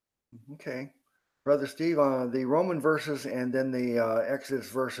 Okay. Brother Steve, the Roman verses and then the Exodus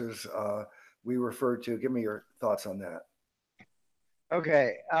verses we referred to. Give me your thoughts on that.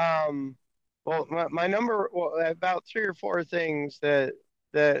 Okay. Well, my about 3 or 4 things that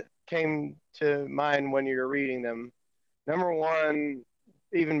came to mind when you were reading them. Number one,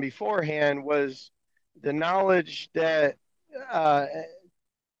 even beforehand, was the knowledge that, let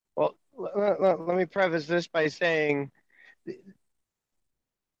me preface this by saying,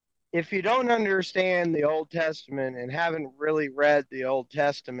 if you don't understand the Old Testament and haven't really read the Old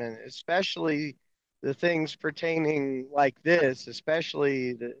Testament, especially the things pertaining like this,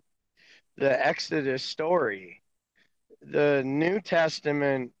 especially the Exodus story, the New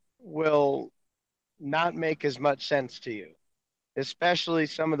Testament will not make as much sense to you, especially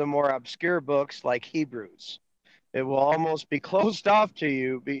some of the more obscure books like Hebrews. It will almost be closed off to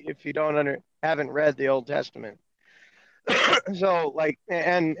you if you haven't read the Old Testament. So, like,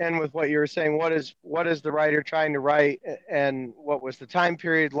 and with what you were saying, what is the writer trying to write, and what was the time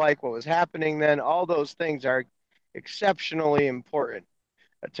period like, what was happening then? All those things are exceptionally important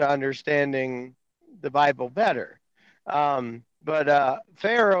to understanding the Bible better. But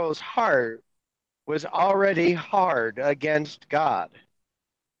Pharaoh's heart was already hard against God.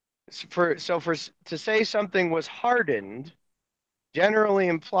 To say something was hardened generally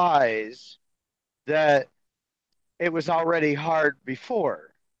implies that it was already hard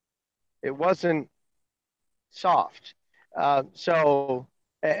before. It wasn't soft.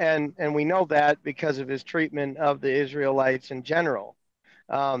 And we know that because of his treatment of the Israelites in general.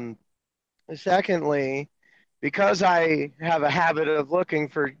 Secondly, because I have a habit of looking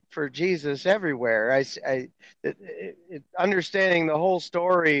for Jesus everywhere, understanding the whole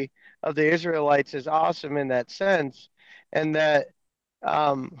story of the Israelites is awesome in that sense, and that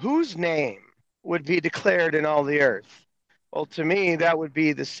whose name would be declared in all the earth? Well, to me, that would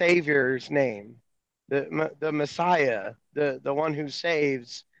be the Savior's name, the Messiah, the one who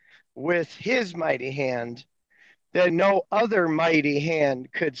saves with his mighty hand that no other mighty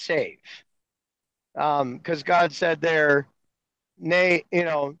hand could save. Because God said there, nay,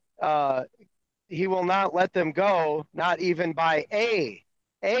 he will not let them go, not even by a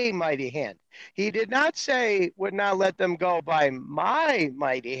mighty hand. He did not say would not let them go by my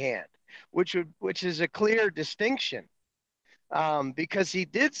mighty hand, which is a clear distinction, because he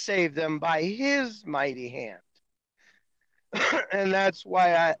did save them by his mighty hand. And that's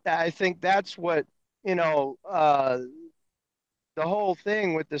why I think that's what, the whole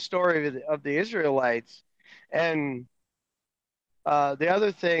thing with the story of the Israelites. And the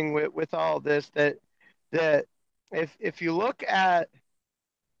other thing with all this, that if you look at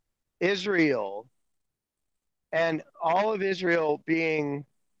Israel and all of Israel being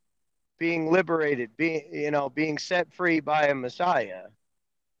liberated, being set free by a Messiah,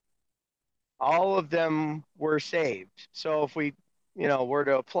 all of them were saved. So if we, were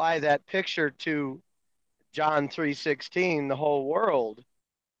to apply that picture to John 3:16, the whole world,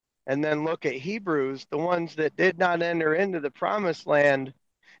 and then look at Hebrews, the ones that did not enter into the promised land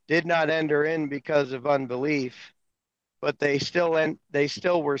did not enter in because of unbelief, but they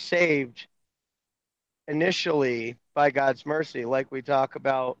still were saved initially by God's mercy. Like we talk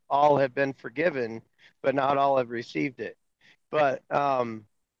about, all have been forgiven, but not all have received it. But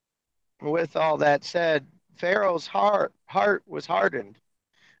with all that said, Pharaoh's heart was hardened.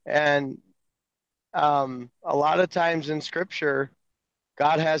 And a lot of times in scripture,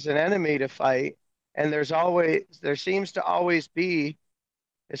 God has an enemy to fight, and there seems to always be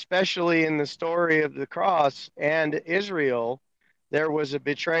especially in the story of the cross and Israel, there was a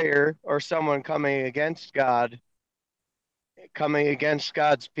betrayer or someone coming against God, coming against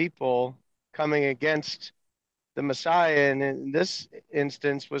God's people, coming against the Messiah. And in this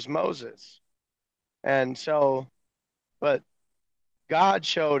instance was Moses. And so, but God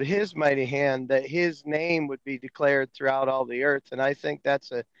showed his mighty hand that his name would be declared throughout all the earth. And I think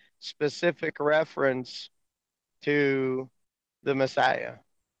that's a specific reference to the Messiah.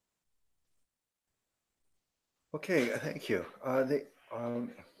 Okay, thank you.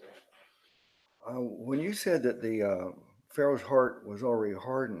 When you said that the Pharaoh's heart was already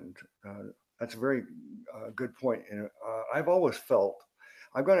hardened, that's a very good point. And I've always felt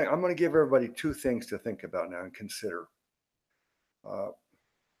I'm gonna give everybody two things to think about now and consider.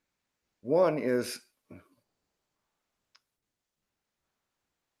 One is,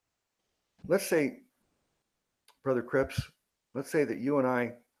 let's say, Brother Cripps, let's say that you and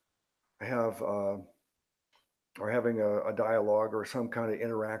I have are having a dialogue or some kind of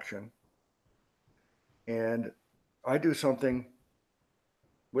interaction, and I do something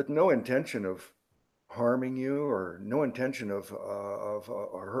with no intention of harming you or no intention of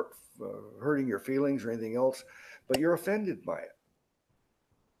hurting your feelings or anything else, but you're offended by it.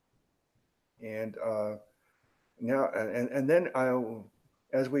 And now, and then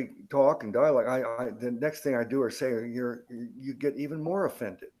as we talk and dialogue, the next thing I do or say, you get even more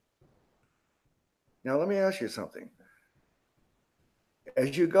offended. Now, let me ask you something.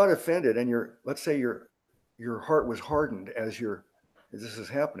 As you got offended, and let's say your heart was hardened as this is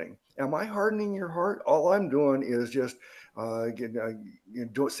happening. Am I hardening your heart? All I'm doing is just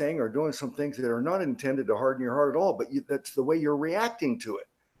saying or doing some things that are not intended to harden your heart at all, but that's the way you're reacting to it.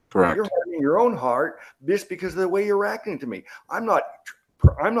 Correct. You're hardening your own heart just because of the way you're reacting to me. I'm not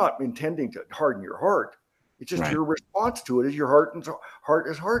intending to harden your heart. It's just your response to it is your heart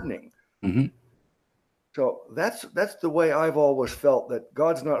is hardening. Mm-hmm. So that's the way I've always felt, that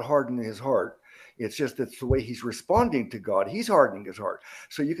God's not hardening his heart. It's just that's the way he's responding to God. He's hardening his heart.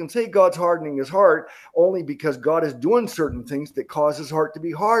 So you can say God's hardening his heart only because God is doing certain things that cause his heart to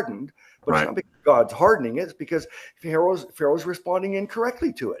be hardened. But it's not because God's hardening it. It's because Pharaoh's responding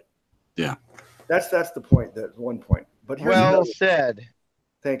incorrectly to it. Yeah. That's the point. That's one point. But here's well said.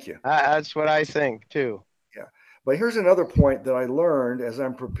 Thank you. That's what I think too. Yeah. But here's another point that I learned as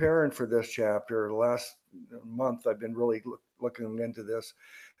I'm preparing for this chapter. The last month, I've been really looking into this.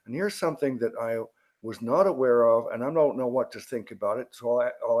 And here's something that I was not aware of, and I don't know what to think about it. So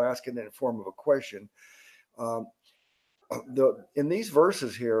I'll ask it in the form of a question. In these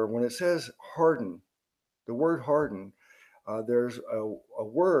verses here, when it says harden, the word harden, there's a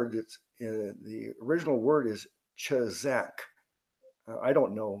word that's the original word is chazak. I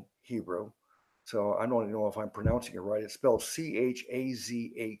don't know Hebrew, so I don't know if I'm pronouncing it right. It's spelled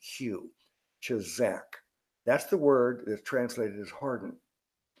Chazaq, chazak. That's the word that's translated as harden.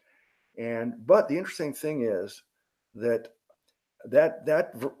 But the interesting thing is that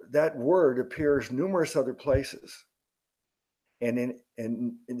word appears numerous other places, and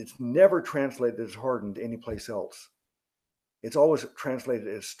it's never translated as hardened anyplace else. It's always translated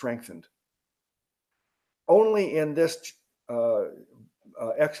as strengthened. Only in this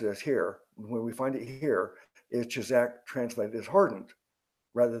Exodus here, when we find it here, is Chazak translated as hardened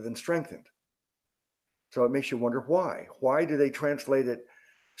rather than strengthened. So it makes you wonder why. Why do they translate it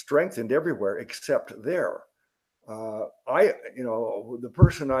strengthened everywhere except there? The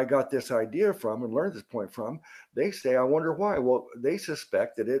person I got this idea from and learned this point from, they say, I wonder why. Well, they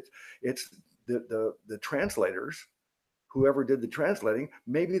suspect that it's the translators, whoever did the translating,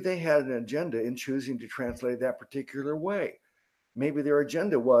 maybe they had an agenda in choosing to translate that particular way. Maybe their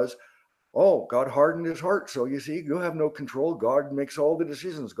agenda was, oh, God hardened his heart. So you see, you have no control. God makes all the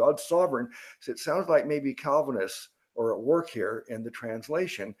decisions. God's sovereign. So it sounds like maybe Calvinists are at work here in the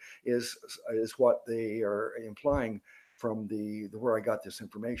translation is what they are implying from the where I got this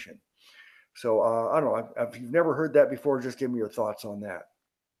information. So I don't know. If you've never heard that before, just give me your thoughts on that.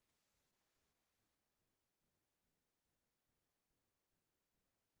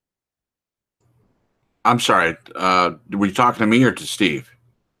 I'm sorry. Were you talking to me or to Steve?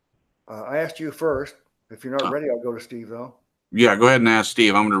 I asked you first. If you're not ready, I'll go to Steve, though. Yeah, go ahead and ask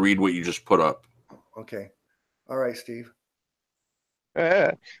Steve. I'm going to read what you just put up. Okay. All right, Steve.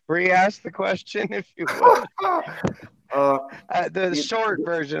 Re-ask the question if you would. The short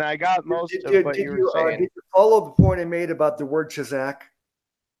version, I got most of what you were saying. Did you follow the point I made about the word Chazak?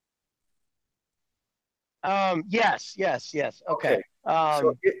 Yes. Okay.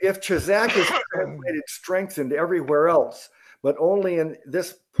 So if Chazak is translated strengthened everywhere else, but only in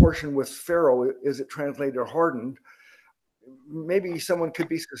this portion with Pharaoh is it translated hardened, maybe someone could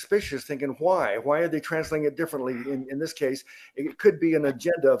be suspicious, thinking, why? Why are they translating it differently? In this case, it could be an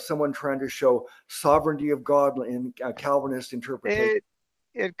agenda of someone trying to show sovereignty of God in Calvinist interpretation.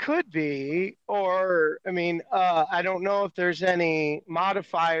 It could be, or I mean, I don't know if there's any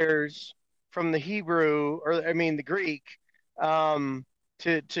modifiers from the Hebrew or I mean the Greek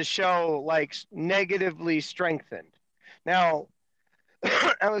to show like negatively strengthened. Now,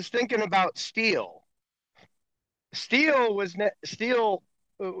 I was thinking about steel. Steel is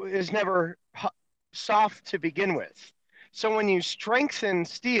never soft to begin with. So when you strengthen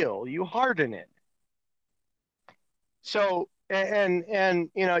steel, you harden it. So and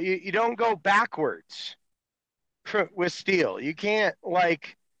you know you don't go backwards with steel. You can't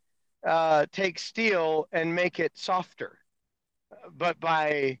like take steel and make it softer, but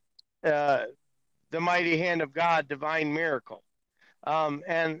by uh, the mighty hand of God, divine miracle.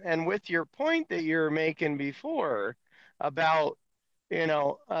 And with your point that you're making before about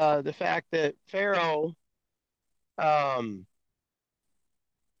the fact that Pharaoh, um,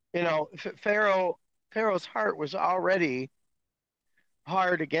 Pharaoh's heart was already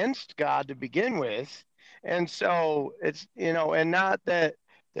hard against God to begin with, and so it's and not that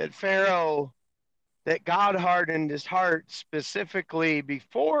Pharaoh that God hardened his heart specifically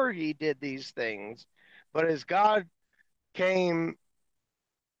before he did these things, but as God came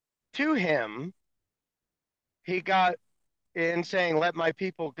to him, he got in saying, "Let my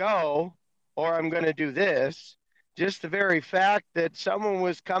people go, or I'm going to do this." Just the very fact that someone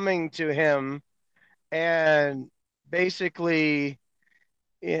was coming to him and basically,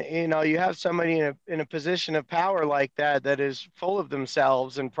 you have somebody in a position of power like that that is full of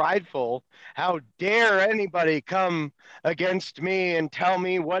themselves and prideful. How dare anybody come against me and tell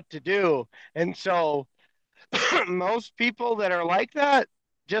me what to do? And so most people that are like that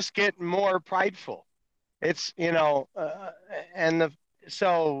just get more prideful. It's, and the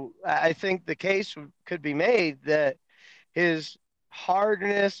so I think the case could be made that his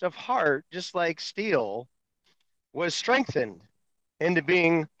hardness of heart, just like steel, was strengthened into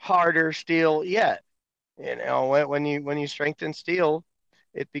being harder steel yet. When you strengthen steel,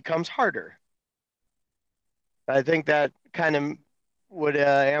 it becomes harder. I think that kind of would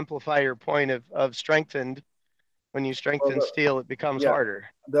amplify your point of strengthened. When you Well, strengthen steel, it becomes yeah, harder.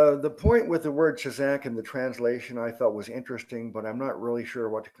 the point with the word Shazak in the translation I thought was interesting, but I'm not really sure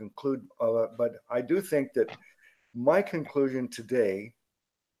what to conclude. But I do think that my conclusion today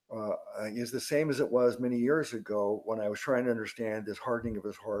is the same as it was many years ago when I was trying to understand this hardening of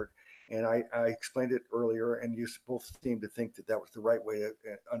his heart. And I explained it earlier, and you both seem to think that that was the right way to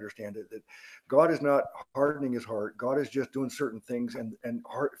understand it. That God is not hardening his heart. God is just doing certain things, and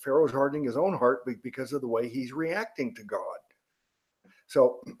Pharaoh's hardening his own heart because of the way he's reacting to God.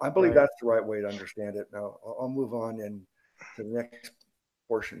 So I believe Right. that's the right way to understand it. Now I'll move on and to the next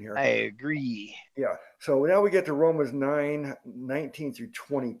portion here. I agree. Yeah. So now we get to Romans 9:19 through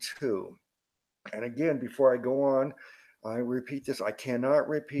 22. And again, before I go on, I repeat this. I cannot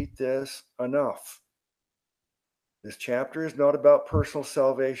repeat this enough. This chapter is not about personal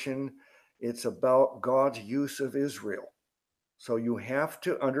salvation. It's about God's use of Israel. So you have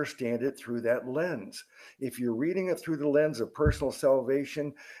to understand it through that lens. If you're reading it through the lens of personal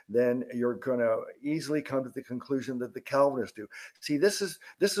salvation, then you're going to easily come to the conclusion that the Calvinists do. See, this is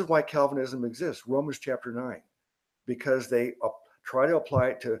why Calvinism exists. Romans chapter 9, because they try to apply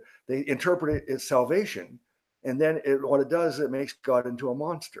it to, they interpret it as salvation, and then what it does, it makes God into a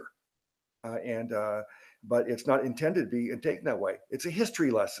monster. But it's not intended to be taken that way. It's a history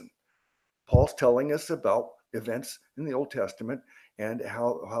lesson. Paul's telling us about events in the Old Testament and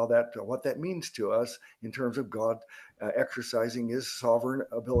how that what that means to us in terms of God exercising his sovereign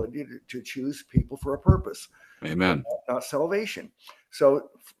ability to choose people for a purpose. Amen. Not salvation.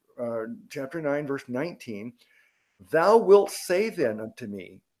 So chapter 9, verse 19, thou wilt say then unto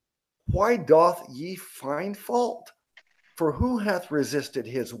me, why doth ye find fault? For who hath resisted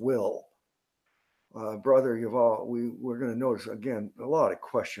his will? Brother Yuval, we're going to notice again a lot of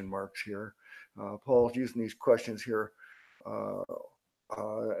question marks here. Paul's using these questions here.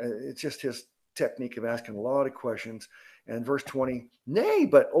 It's just his technique of asking a lot of questions. And verse 20, nay,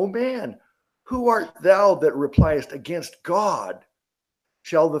 but, O man, who art thou that repliest against God?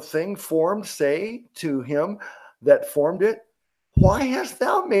 Shall the thing formed say to him that formed it, why hast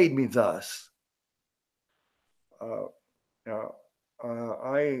thou made me thus? Now,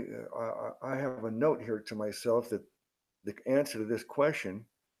 I have a note here to myself that the answer to this question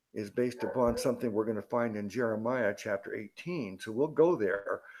is based upon something we're going to find in Jeremiah chapter 18. So we'll go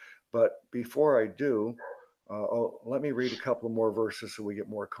there. But before I do, let me read a couple more verses so we get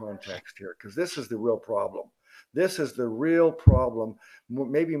more context here, because this is the real problem. This is the real problem,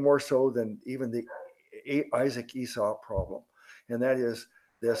 maybe more so than even the Isaac Esau problem, and that is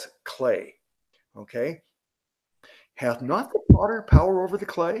this clay. Okay, hath not the potter power over the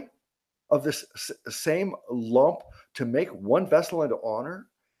clay of this same lump to make one vessel unto honor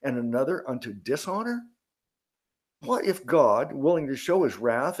and another unto dishonor? What if God, willing to show his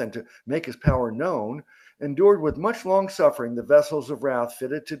wrath and to make his power known, endured with much long suffering the vessels of wrath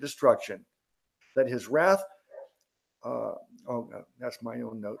fitted to destruction, that his wrath, that's my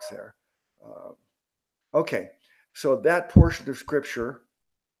own notes there. Okay, so that portion of scripture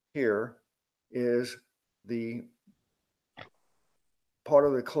here is the part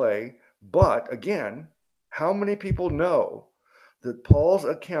of the clay. But again, how many people know that Paul's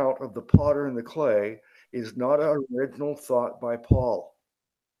account of the potter and the clay is not an original thought by Paul?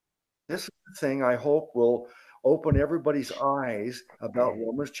 This is the thing I hope will open everybody's eyes about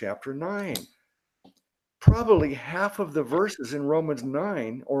Romans chapter 9. Probably half of the verses in Romans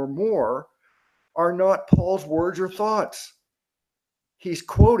 9 or more are not Paul's words or thoughts. He's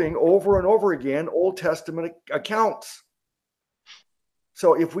quoting over and over again Old Testament accounts.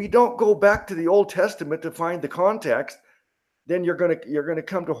 So if we don't go back to the Old Testament to find the context, then you're going to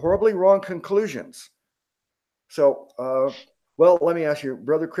come to horribly wrong conclusions. So, well, let me ask you,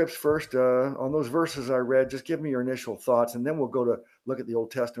 Brother Cripps, first on those verses I read. Just give me your initial thoughts, and then we'll go to look at the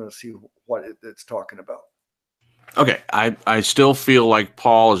Old Testament and see what it's talking about. Okay, I still feel like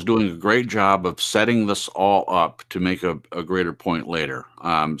Paul is doing a great job of setting this all up to make a greater point later.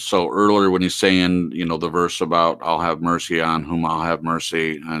 So earlier when he's saying, the verse about I'll have mercy on whom I'll have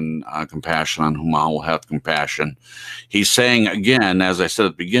mercy and compassion on whom I will have compassion, he's saying again, as I said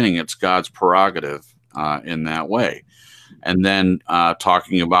at the beginning, it's God's prerogative in that way. And then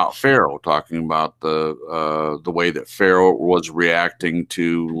talking about Pharaoh, talking about the way that Pharaoh was reacting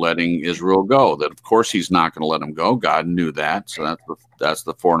to letting Israel go. That of course he's not going to let him go. God knew that, so that's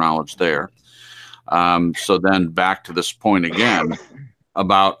the foreknowledge there. So then back to this point again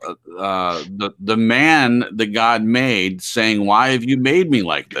about the man that God made, saying, "Why have you made me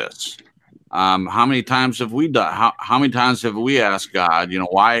like this?" How many times have we done? How many times have we asked God,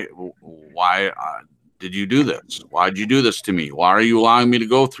 why? Did you do this? Why did you do this to me? Why are you allowing me to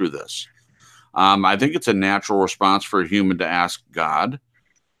go through this? I think it's a natural response for a human to ask God.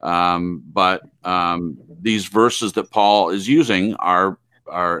 But these verses that Paul is using are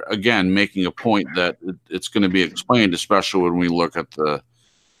again making a point that it's going to be explained, especially when we look at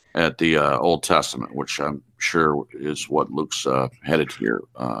the Old Testament, which I'm sure is what Luke's headed here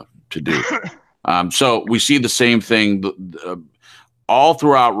to do. So we see the same thing. All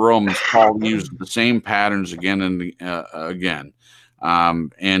throughout Romans, Paul used the same patterns again and again.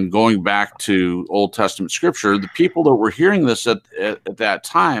 And going back to Old Testament scripture, the people that were hearing this at that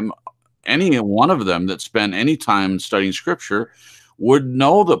time, any one of them that spent any time studying scripture would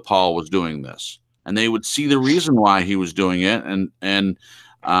know that Paul was doing this. And they would see the reason why he was doing it. And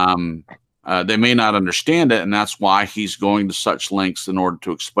they may not understand it. And that's why he's going to such lengths in order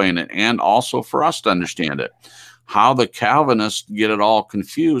to explain it. And also for us to understand it. How the Calvinists get it all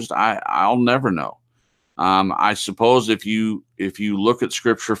confused, I'll never know. I suppose if you look at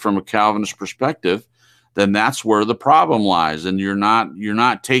scripture from a Calvinist perspective, then that's where the problem lies, and you're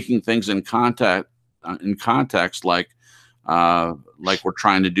not taking things in context like we're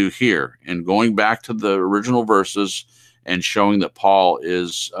trying to do here, and going back to the original verses and showing that Paul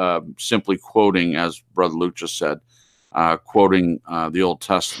is simply quoting, as Brother Luke just said, quoting the Old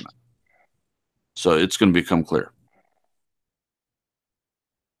Testament. So it's going to become clear.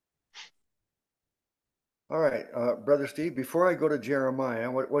 All right, Brother Steve, before I go to Jeremiah,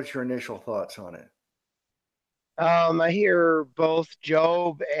 what's your initial thoughts on it? I hear both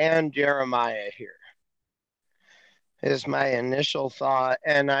Job and Jeremiah here is my initial thought.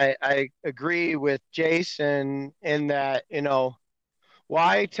 And I agree with Jason in that,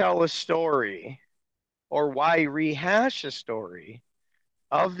 why tell a story or why rehash a story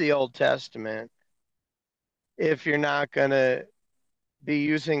of the Old Testament if you're not going to be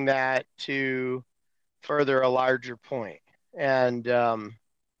using that to further a larger point? And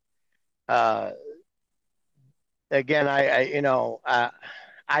again,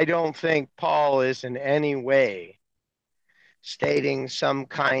 I don't think Paul is in any way stating some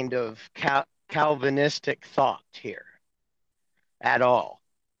kind of Calvinistic thought here at all.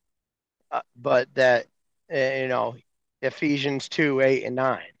 But that, Ephesians 2, 8, and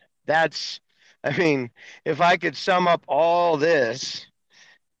 9. If I could sum up all this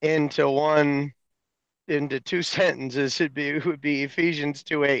into two sentences, it would be Ephesians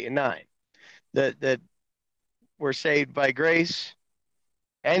 2, 8, and 9. That we're saved by grace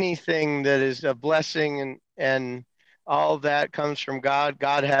anything that is a blessing and all that comes from God.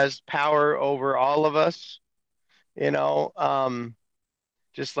 God has power over all of us, you know.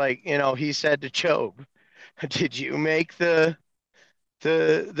 Just like, he said to Job, did you make the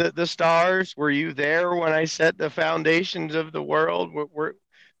stars? Were you there when I set the foundations of the world?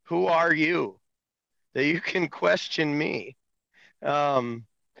 Who are you that you can question me? Um,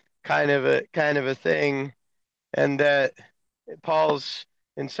 kind of a thing, and that Paul's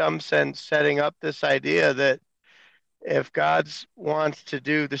in some sense setting up this idea that if God wants to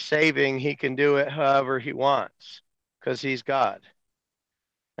do the saving, he can do it however he wants because he's God.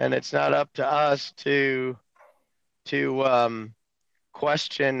 And it's not up to us to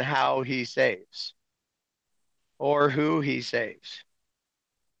question how he saves or who he saves.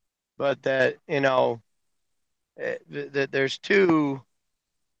 But that, that there's two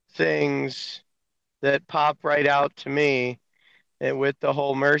things that pop right out to me with the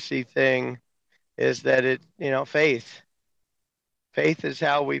whole mercy thing is that faith. Faith is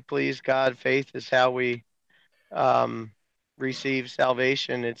how we please God. Faith is how we um, receive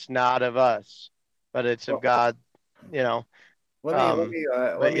salvation. It's not of us, but it's of Well, God. You know. let me let Um, me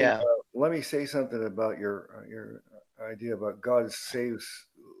but yeah, let me say something about your idea about God saves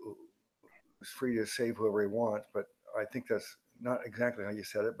is free to save whoever he wants, but I think that's not exactly how you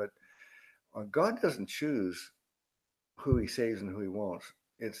said it. But God doesn't choose who he saves and who he won't.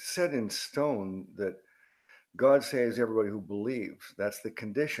 It's set in stone that God saves everybody who believes. That's the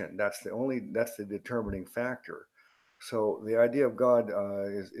condition. That's the determining factor. So the idea of God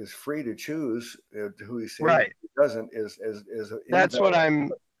is free to choose who he saves and right. who he doesn't is That's what invalid. I'm.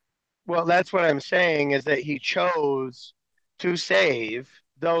 Well, that's what I'm saying is that he chose to save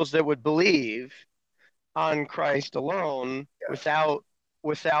those that would believe on Christ alone Yes.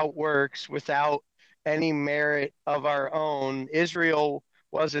 without works, without any merit of our own. Israel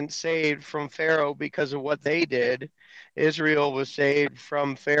wasn't saved from Pharaoh because of what they did. Israel was saved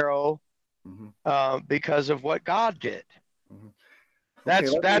from Pharaoh Hmm. because of what God did. Hmm.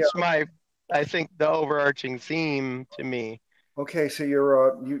 Okay, That's my, I think, the overarching theme to me. okay. So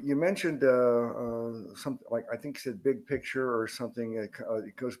you mentioned something like I think you said big picture or something.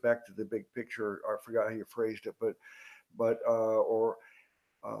 It goes back to the big picture. I forgot how you phrased it, but or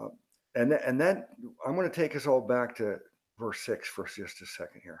uh, and then I'm going to take us all back to verse 6 for just a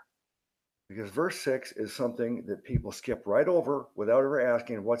second here, because verse 6 is something that people skip right over without ever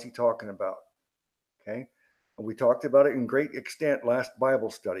asking, what's he talking about? Okay. And we talked about it in great extent last Bible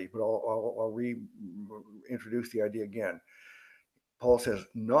study, but I'll reintroduce the idea again. Paul says,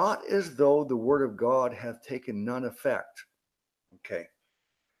 not as though the word of God hath taken none effect. Okay.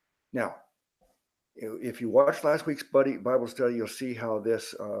 Now, if you watch last week's Bible study, you'll see how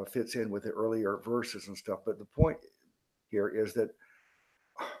this fits in with the earlier verses and stuff. But the point here is that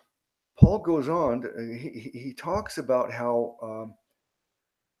Paul goes on, he talks about how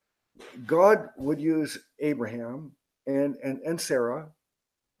God would use Abraham and Sarah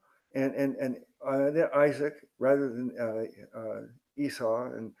and then Isaac rather than Esau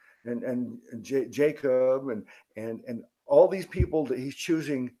and Jacob and all these people that he's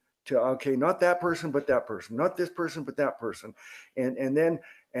choosing to, okay, not that person but that person, not this person but that person, and then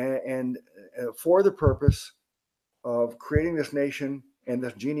and for the purpose of creating this nation and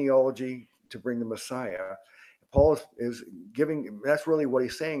this genealogy to bring the Messiah. Paul is giving, that's really what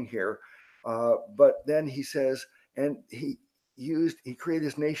he's saying here. But then he says, and he created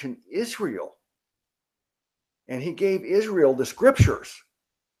this nation Israel, and he gave Israel the scriptures,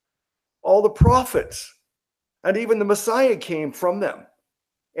 all the prophets, and even the Messiah came from them.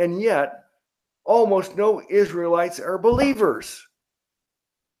 And yet, almost no Israelites are believers.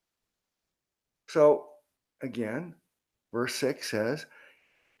 So, again, verse 6 says,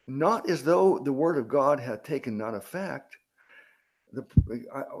 not as though the word of God had taken none effect.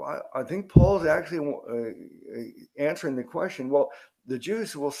 I think Paul's actually answering the question. Well, the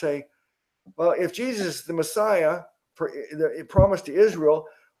Jews will say, well, if Jesus is the Messiah promised to Israel,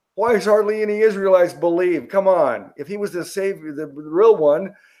 why is hardly any Israelites believe? Come on. If he was the Savior, the real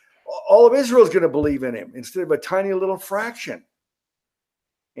one, all of Israel is going to believe in him instead of a tiny little fraction.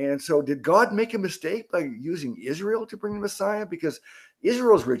 And so did God make a mistake by using Israel to bring the Messiah? Because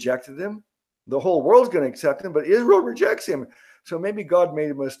Israel's rejected him. The whole world's going to accept him, but Israel rejects him. So maybe God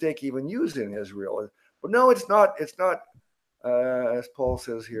made a mistake even using Israel. But no, it's not. It's not, as Paul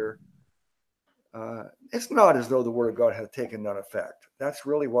says here, it's not as though the word of God had taken none effect. That's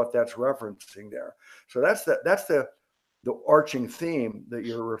really what that's referencing there. So that's the arching theme that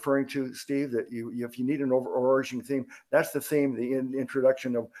you're referring to, Steve. That if you need an overarching theme, that's the theme, the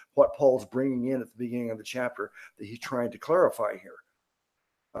introduction of what Paul's bringing in at the beginning of the chapter that he's trying to clarify here.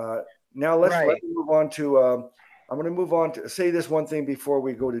 Now let Right. me move on to. I'm going to move on to say this one thing before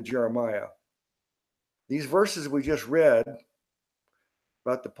we go to Jeremiah. These verses we just read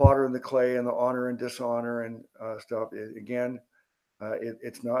about the potter and the clay and the honor and dishonor and stuff.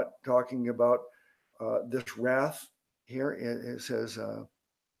 It's not talking about this wrath here. It says,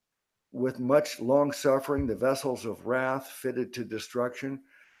 with much long suffering, the vessels of wrath fitted to destruction.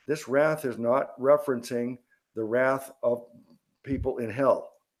 This wrath is not referencing the wrath of people in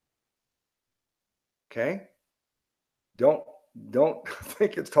hell. Okay? Don't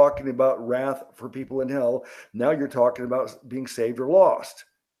think it's talking about wrath for people in hell. Now you're talking about being saved or lost.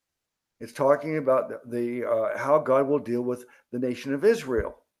 It's talking about the how God will deal with the nation of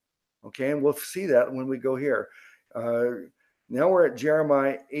Israel. Okay, and we'll see that when we go here. Now we're at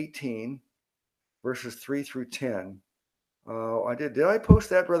Jeremiah 18, verses 3 through 10. Did I post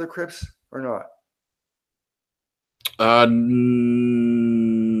that, Brother Cripps, or not? I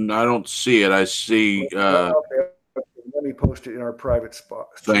don't see it. I see. Okay. Let me post it in our private spot.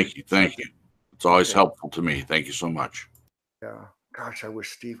 Thank you. It's always helpful to me. Thank you so much. Yeah. Gosh, I wish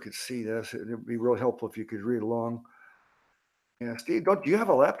Steve could see this. It would be real helpful if you could read along. Yeah, Steve, do you have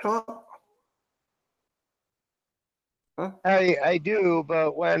a laptop? Huh? I do,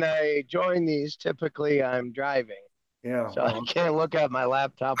 but when I join these, typically I'm driving. Yeah. So I can't look at my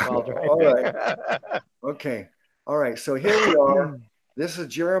laptop while driving. All right. Okay. All right. So here we are. This is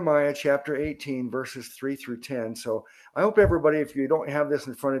Jeremiah chapter 18, verses 3 through 10. So I hope everybody, if you don't have this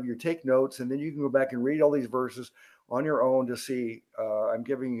in front of you, take notes, and then you can go back and read all these verses on your own to see. I'm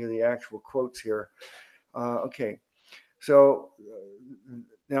giving you the actual quotes here. Okay. So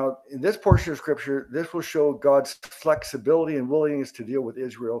now in this portion of scripture, this will show God's flexibility and willingness to deal with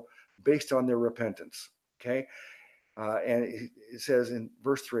Israel based on their repentance. Okay. And it says in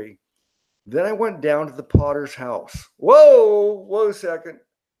verse 3, then I went down to the potter's house. Whoa a second.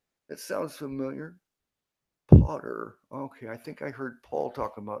 It sounds familiar. Potter. Okay, I think I heard Paul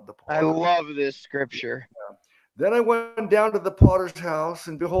talk about the potter. I love this scripture. Yeah. Then I went down to the potter's house,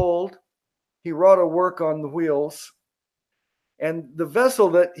 and behold, he wrought a work on the wheels. And the vessel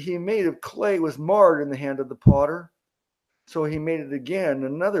that he made of clay was marred in the hand of the potter. So he made it again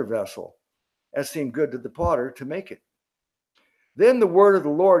another vessel, as seemed good to the potter to make it. Then the word of the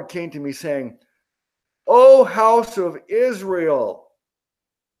Lord came to me saying, O house of Israel.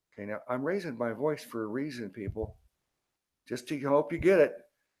 Okay, now I'm raising my voice for a reason, people, just to hope you get it.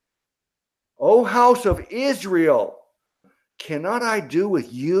 O house of Israel, cannot I do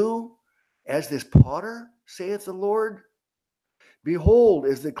with you as this potter, saith the Lord? Behold,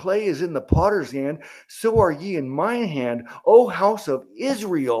 as the clay is in the potter's hand, so are ye in mine hand, O house of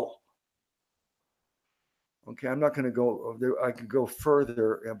Israel. Okay, I'm not going to go there. I could go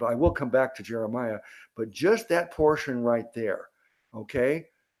further, but I will come back to Jeremiah. But just that portion right there, okay?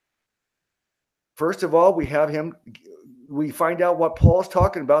 First of all, we find out what Paul's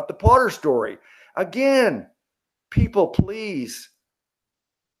talking about, the potter story. Again, people, please.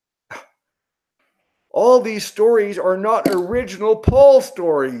 All these stories are not original Paul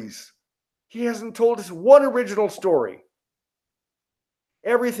stories. He hasn't told us one original story.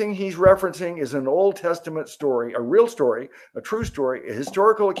 Everything he's referencing is an Old Testament story, a real story, a true story, a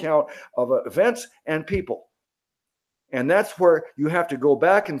historical account of events and people. And that's where you have to go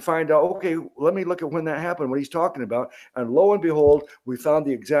back and find out, okay, let me look at when that happened, what he's talking about. And lo and behold, we found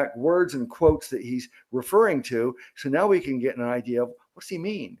the exact words and quotes that he's referring to. So now we can get an idea of what's he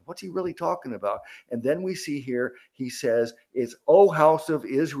mean? What's he really talking about? And then we see here, he says, it's, O house of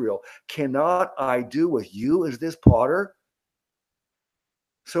Israel, cannot I do with you as this potter?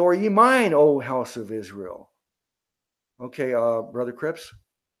 So are ye mine, O house of Israel? Okay, Brother Cripps?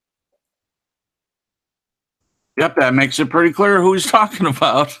 Yep, that makes it pretty clear who he's talking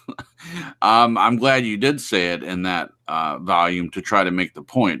about. I'm glad you did say it in that volume to try to make the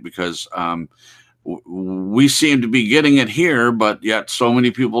point, because we seem to be getting it here, but yet so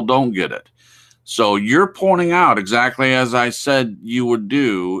many people don't get it. So you're pointing out exactly as I said you would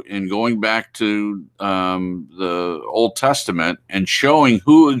do in going back to the Old Testament and showing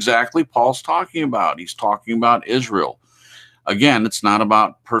who exactly Paul's talking about. He's talking about Israel. Again, it's not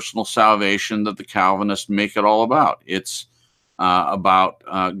about personal salvation that the Calvinists make it all about. It's about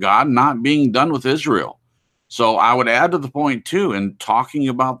God not being done with Israel. So I would add to the point too, in talking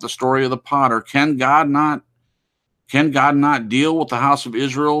about the story of the potter, can God not deal with the house of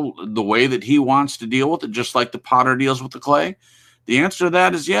Israel the way that he wants to deal with it, just like the potter deals with the clay? The answer to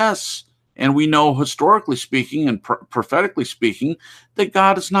that is yes. And we know historically speaking and prophetically speaking that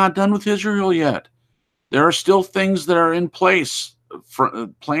God is not done with Israel yet. There are still things that are in place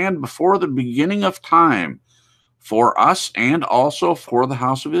planned before the beginning of time for us and also for the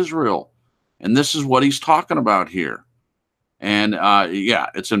house of Israel. And this is what he's talking about here. And yeah,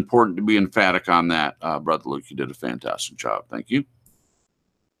 it's important to be emphatic on that. Brother Luke, you did a fantastic job. Thank you.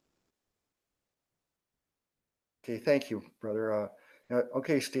 Okay, thank you, brother.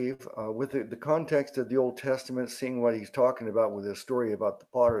 Okay, Steve, with the context of the Old Testament, seeing what he's talking about with his story about the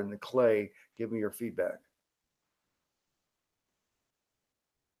potter and the clay, give me your feedback.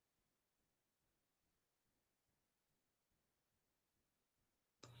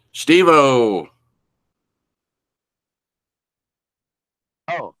 Steve-O.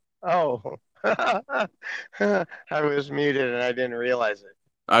 Oh. I was muted and I didn't realize it.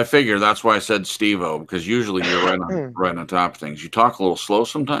 I figure that's why I said Steve-O, because usually you're right on top of things. You talk a little slow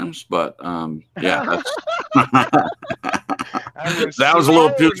sometimes, but yeah, that's that was a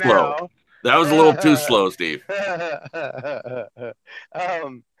little too slow. That was a little too slow, Steve.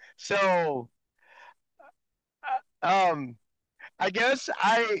 So, I guess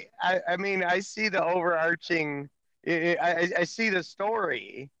I mean, I see the overarching, I see the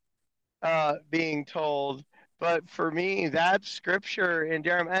story being told. But for me, that scripture in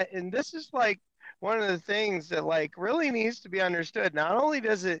Jeremiah, and this is like one of the things that like really needs to be understood. Not only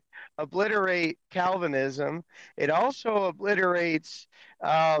does it obliterate Calvinism, it also obliterates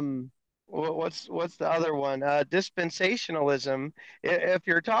what's the other one? Dispensationalism. If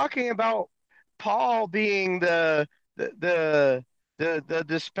you're talking about Paul being the the the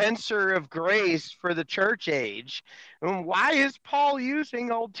dispenser of grace for the church age, and why is Paul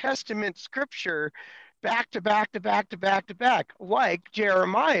using Old Testament scripture back to back to back to back to back, like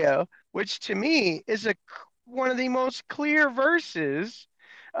Jeremiah, which to me is one of the most clear verses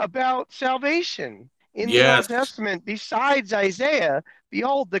about salvation in the Old Yes. Testament, besides Isaiah?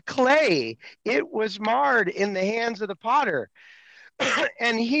 Behold, the clay, it was marred in the hands of the potter,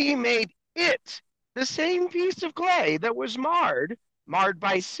 and he made it, the same piece of clay that was marred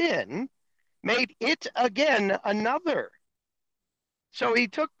by sin, made it again another. So he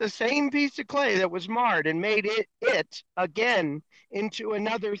took the same piece of clay that was marred and made it again into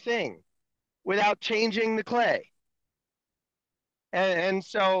another thing without changing the clay. And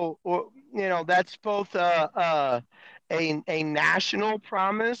so, that's both a national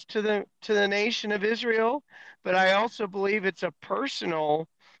promise to the nation of Israel, but I also believe it's a personal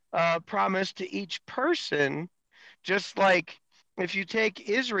promise to each person. Just like if you take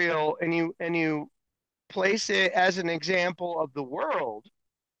Israel and you place it as an example of the world,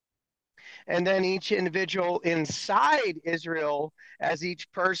 and then each individual inside Israel as each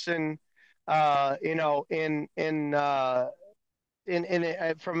person, from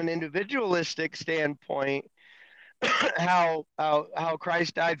an individualistic standpoint, how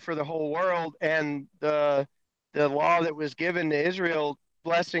Christ died for the whole world, and the law that was given to Israel,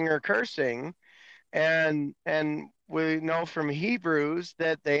 blessing or cursing, and we know from Hebrews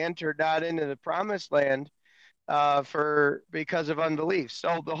that they entered not into the promised land because of unbelief.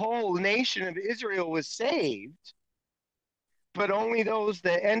 So the whole nation of Israel was saved, but only those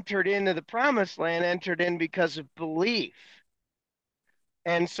that entered into the promised land entered in because of belief.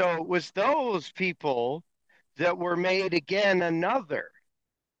 And so it was those people that were made again another,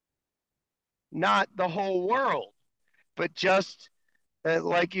 not the whole world, but just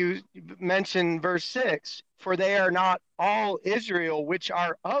like you mentioned, verse 6, for they are not all Israel which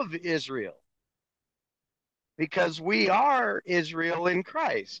are of Israel. Because we are Israel in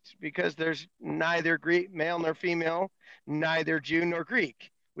Christ, because there's neither Greek, male nor female, neither Jew nor Greek.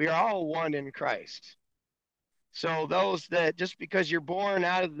 We are all one in Christ. So those that, just because you're born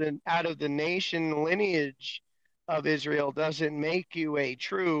out of the nation lineage of Israel doesn't make you a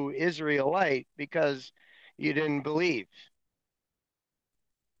true Israelite because you didn't believe.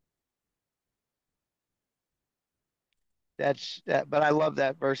 That's that, but I love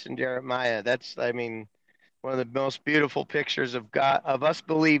that verse in Jeremiah. That's, I mean, one of the most beautiful pictures of God, of us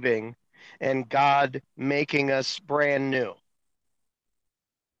believing and God making us brand new.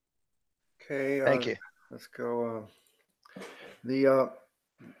 Okay, Thank you. let's go. The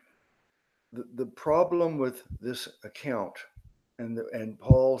problem with this account and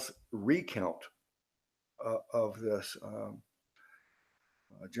Paul's recount of this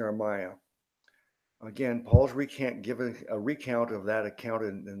Jeremiah. Again, Paul's giving a recount of that account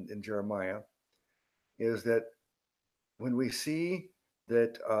in Jeremiah, is that when we see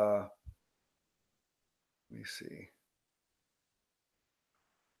that, let me see,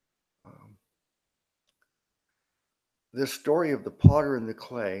 this story of the potter and the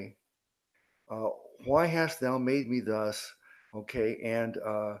clay, why hast thou made me thus? Okay, and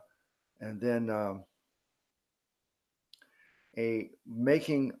then a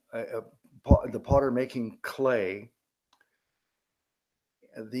making the potter making clay,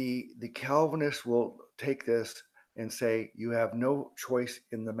 the Calvinists will take this and say, you have no choice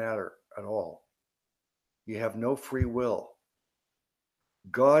in the matter at all. You have no free will.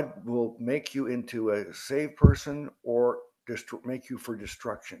 God will make you into a saved person or make you for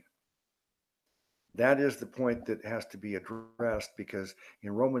destruction. That is the point that has to be addressed, because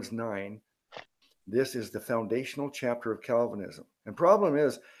in Romans 9, this is the foundational chapter of Calvinism. And problem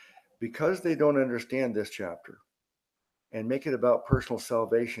is, because they don't understand this chapter and make it about personal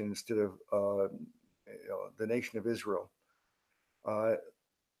salvation instead of the nation of Israel,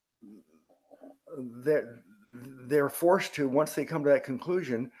 they're forced to, once they come to that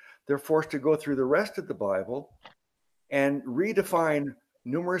conclusion, they're forced to go through the rest of the Bible and redefine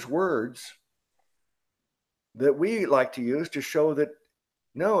numerous words that we like to use to show that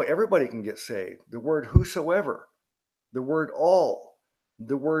no, everybody can get saved. The word whosoever, the word all,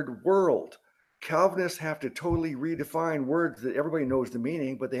 the word world. Calvinists have to totally redefine words that everybody knows the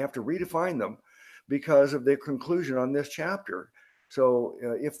meaning, but they have to redefine them because of their conclusion on this chapter. So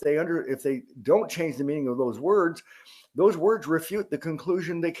if they don't change the meaning of those words refute the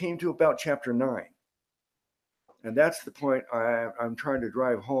conclusion they came to about chapter 9. And that's the point I'm trying to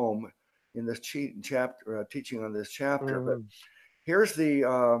drive home in this chapter, teaching on this chapter. Mm-hmm. But here's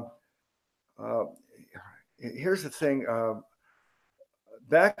the thing.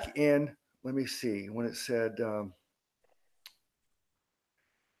 Back in, let me see, when it said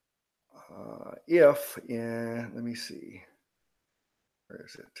if in, let me see, where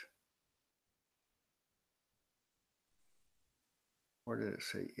is it? Where did it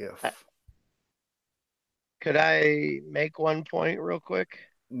say if? Could I make one point real quick?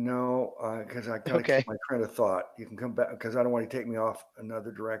 No, because I gotta keep my train of thought. You can come back, because I don't want to take me off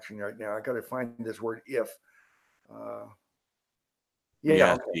another direction right now. I got to find this word if.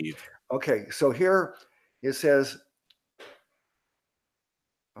 Yeah. Okay. Okay. So here it says,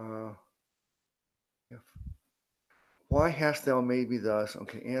 if, why hast thou made me thus?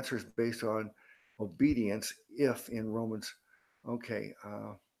 Okay. Answers based on obedience. If in Romans. Okay.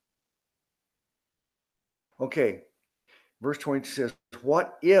 Okay. Verse 20 says,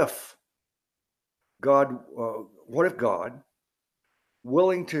 what if God,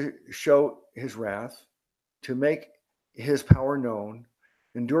 willing to show his wrath, to make his power known,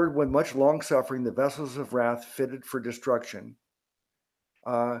 endured with much long suffering the vessels of wrath fitted for destruction.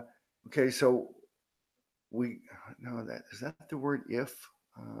 Okay, so is that the word if?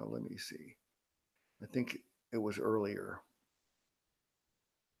 Let me see. I think it was earlier.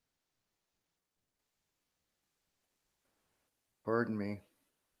 Pardon me.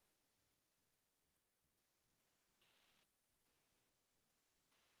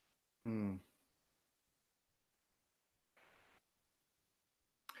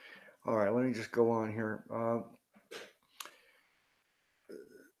 All right, let me just go on here.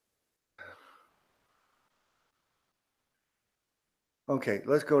 Okay,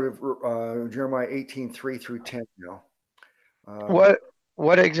 let's go to Jeremiah 18:3 through 10 now.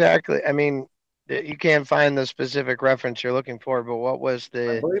 What exactly? I mean, you can't find the specific reference you're looking for, but what was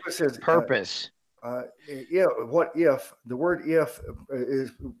the I believe it says, purpose? What if? The word if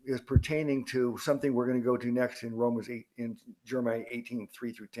is pertaining to something we're going to go to next in Romans 8, in Jeremiah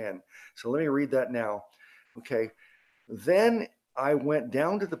 18:3 through 10. So let me read that now. Okay. Then I went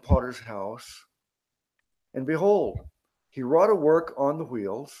down to the potter's house, and behold, he wrought a work on the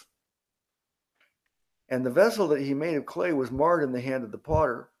wheels, and the vessel that he made of clay was marred in the hand of the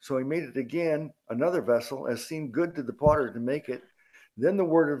potter. So he made it again, another vessel, as seemed good to the potter to make it. Then the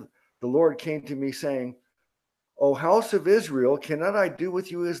word of the Lord came to me, saying, O house of Israel, cannot I do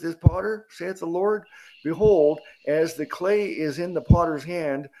with you as this potter, saith the Lord? Behold, as the clay is in the potter's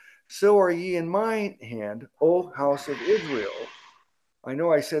hand, so are ye in my hand, O house of Israel. I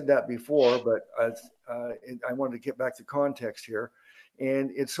know I said that before, but I wanted to get back to context here. And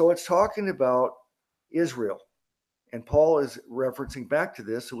it's talking about Israel. And Paul is referencing back to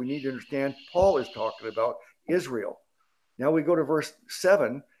this, so we need to understand Paul is talking about Israel. Now we go to verse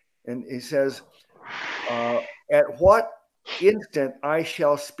 7, and he says, at what instant I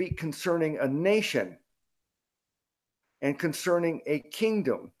shall speak concerning a nation and concerning a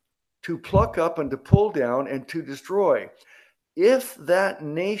kingdom, to pluck up and to pull down and to destroy. If that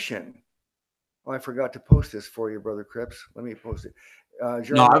nation, I forgot to post this for you, Brother Cripps. Let me post it.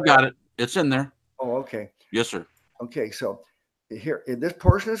 No, I've got it. It's in there. Oh, okay. Yes, sir. Okay, so here in this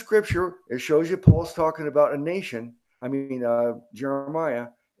portion of Scripture, it shows you Paul's talking about a nation. I mean, Jeremiah,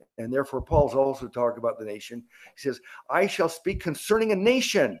 and therefore Paul's also talking about the nation. He says, I shall speak concerning a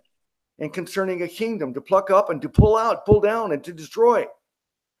nation and concerning a kingdom, to pluck up and to pull out, pull down, and to destroy.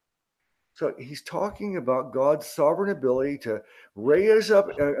 So he's talking about God's sovereign ability to raise up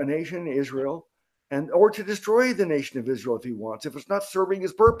a nation, Israel, or to destroy the nation of Israel if he wants, if it's not serving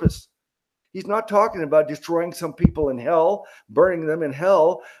his purpose. He's not talking about destroying some people in hell, burning them in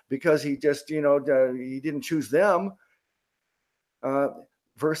hell because he just, he didn't choose them.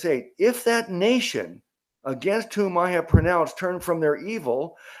 Verse 8, if that nation against whom I have pronounced turn from their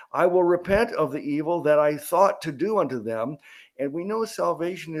evil, I will repent of the evil that I thought to do unto them. And we know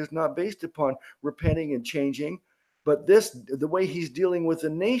salvation is not based upon repenting and changing, but the way he's dealing with the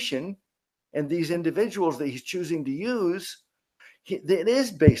nation and these individuals that he's choosing to use, it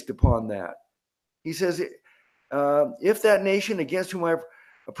is based upon that. He says, if that nation against whom I've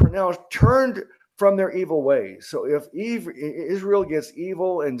pronounced turned from their evil ways. So if Israel gets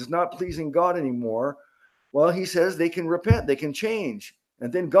evil and is not pleasing God anymore, well, he says they can repent, they can change,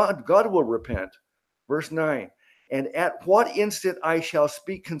 and then God will repent. Verse 9, and at what instant I shall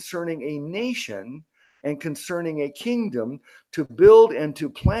speak concerning a nation and concerning a kingdom to build and to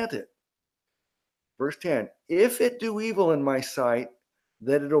plant it. Verse 10, if it do evil in my sight,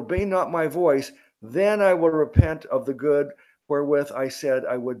 that it obey not my voice, then I will repent of the good wherewith I said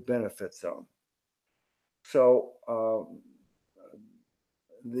I would benefit them. So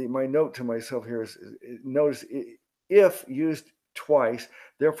my note to myself here is, notice if used twice,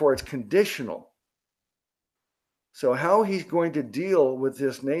 therefore it's conditional. So how he's going to deal with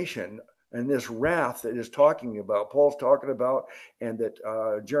this nation and this wrath that is talking about, Paul's talking about, and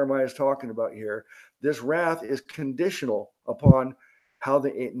that Jeremiah is talking about here, this wrath is conditional upon how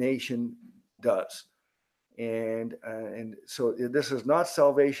the nation does. And so this is not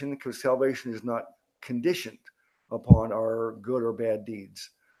salvation, because salvation is not conditioned upon our good or bad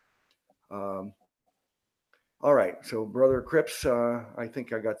deeds. All right, so Brother Cripps, I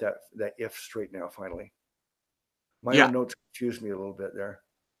think I got that if straight now, finally. My own notes confused me a little bit there.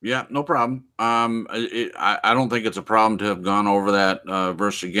 Yeah, no problem. I don't think it's a problem to have gone over that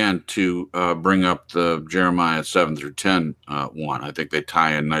verse again to bring up the Jeremiah 7 through 10 one. I think they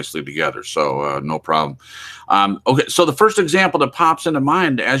tie in nicely together, so no problem. Okay, so the first example that pops into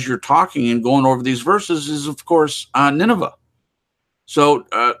mind as you're talking and going over these verses is, of course, Nineveh. So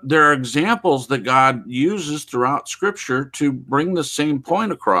there are examples that God uses throughout Scripture to bring the same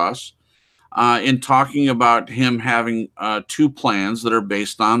point across. In talking about him having two plans that are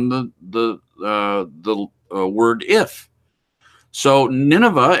based on the word if. So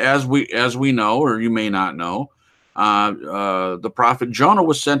Nineveh, as we know, or you may not know, the prophet Jonah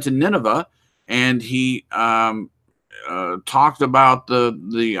was sent to Nineveh, and he talked about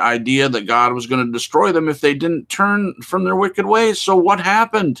the idea that God was going to destroy them if they didn't turn from their wicked ways. So what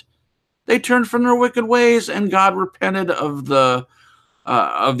happened? They turned from their wicked ways, and God repented of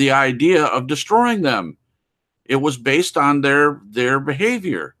the idea of destroying them. It was based on their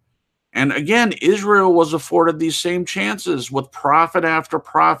behavior. And again, Israel was afforded these same chances with prophet after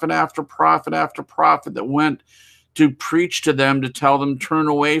prophet after prophet after prophet that went to preach to them, to tell them, turn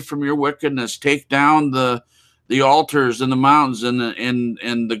away from your wickedness, take down the altars and the mountains and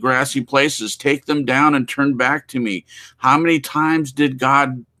the grassy places, take them down and turn back to me. How many times did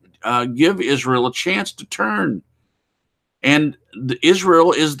God give Israel a chance to turn? And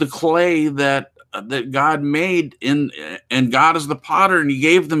Israel is the clay that God made, and God is the potter, and he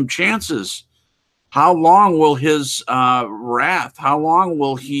gave them chances. How long will his wrath, how long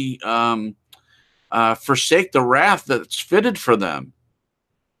will he forsake the wrath that's fitted for them?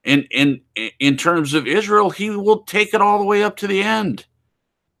 In terms of Israel, he will take it all the way up to the end.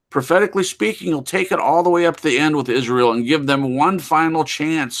 Prophetically speaking, he'll take it all the way up to the end with Israel and give them one final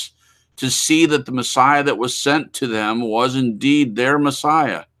chance to see that the Messiah that was sent to them was indeed their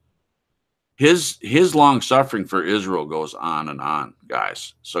Messiah. His long suffering for Israel goes on and on,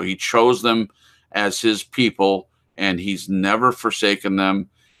 guys. So he chose them as his people, and he's never forsaken them,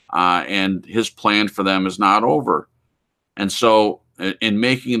 and his plan for them is not over. And so in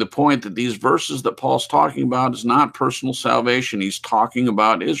making the point that these verses that Paul's talking about is not personal salvation, he's talking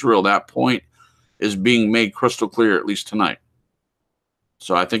about Israel. That point is being made crystal clear, at least tonight.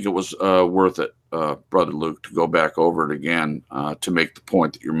 So I think it was worth it, Brother Luke, to go back over it again to make the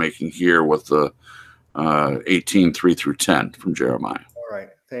point that you're making here with the 18, 3 through 10 from Jeremiah. All right.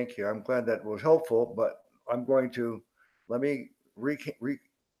 Thank you. I'm glad that was helpful, but I'm going to let me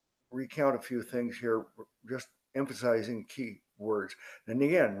recount a few things here, just emphasizing key words. And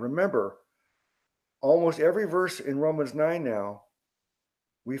again, remember, almost every verse in Romans 9 now,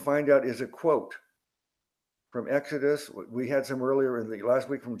 we find out is a quote from Exodus. We had some earlier in the last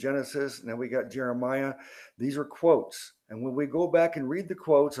week from Genesis, and then we got Jeremiah. These are quotes. And when we go back and read the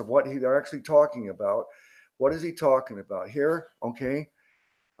quotes of what they're actually talking about, what is he talking about here? Okay.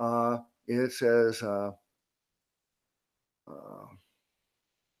 it says,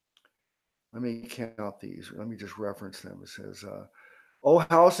 let me count these. Let me just reference them. It says, "O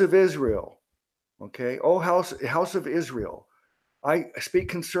house of Israel." Okay, "O house of Israel, I speak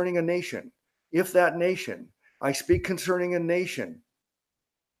concerning a nation. If that nation, I speak concerning a nation."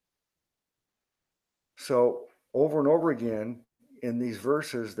 So over and over again in these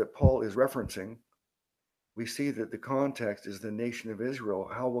verses that Paul is referencing, we see that the context is the nation of Israel.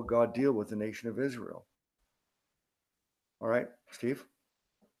 How will God deal with the nation of Israel? All right, Steve?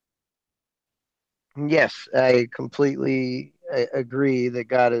 Yes, I completely agree that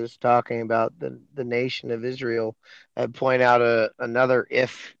God is talking about the nation of Israel. I'd point out another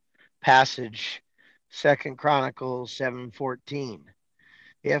if passage, Second Chronicles 7:14.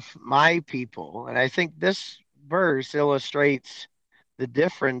 If my people, and I think this verse illustrates the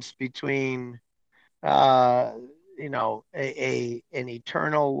difference between uh, an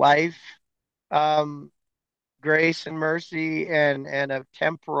eternal life, um, grace and mercy, and a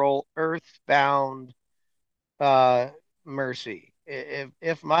temporal earthbound uh, mercy.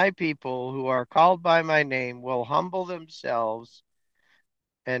 If my people who are called by my name will humble themselves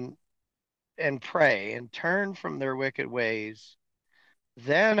and pray and turn from their wicked ways,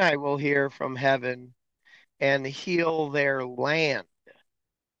 then I will hear from heaven and heal their land.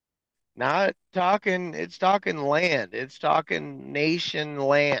 Not talking, it's talking land. It's talking nation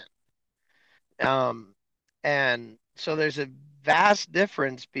land. Um, and so there's a vast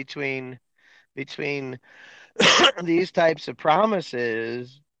difference between these types of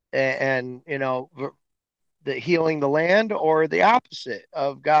promises and the healing the land, or the opposite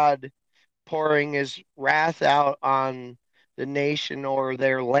of God pouring his wrath out on the nation or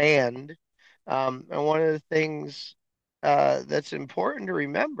their land. And one of the things that's important to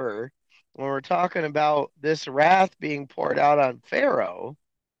remember when we're talking about this wrath being poured out on Pharaoh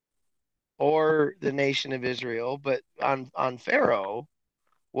or the nation of Israel, but on Pharaoh,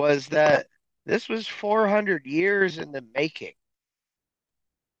 was that this was 400 years in the making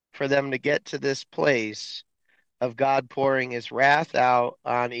for them to get to this place of God pouring his wrath out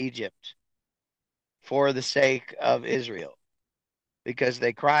on Egypt for the sake of Israel, because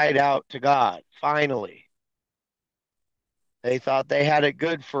they cried out to God. Finally, they thought they had it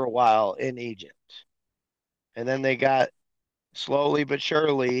good for a while in Egypt. And then they got slowly but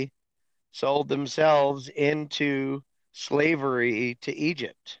surely sold themselves into slavery to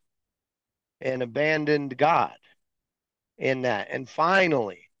Egypt and abandoned God in that. And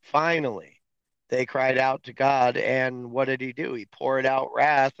finally, they cried out to God. And what did he do? He poured out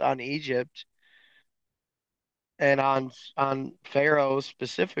wrath on Egypt and on Pharaoh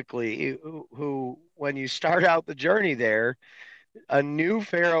specifically, who when you start out the journey there, a new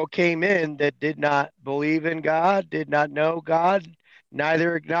Pharaoh came in that did not believe in God, did not know God,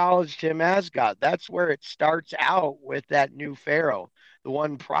 neither acknowledged him as God. That's where it starts out with that new Pharaoh. The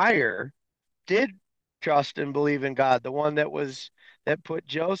one prior did trust and believe in God, the one that put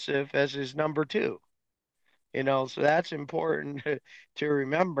Joseph as his number two. So that's important to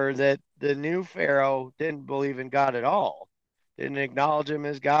remember, that the new Pharaoh didn't believe in God at all, didn't acknowledge him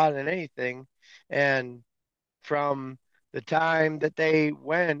as God in anything. And from the time that they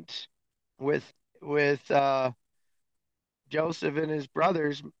went with with Joseph and his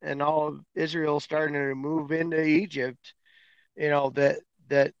brothers and all of Israel starting to move into Egypt, that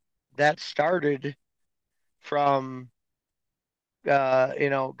that that started from God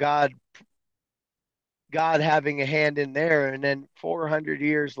having a hand in there, and then 400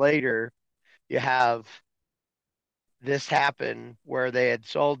 years later, you have this happen where they had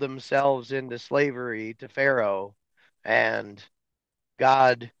sold themselves into slavery to Pharaoh, and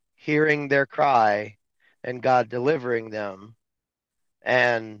God hearing their cry and God delivering them.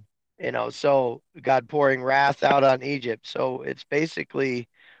 And, so God pouring wrath out on Egypt. So it's basically,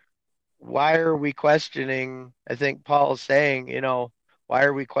 why are we questioning? I think Paul's saying, why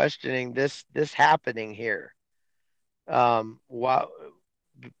are we questioning this happening here? Why,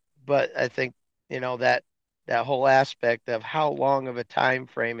 but I think, that whole aspect of how long of a time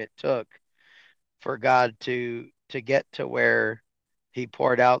frame it took for God to get to where he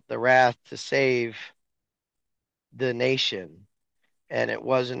poured out the wrath to save the nation. And it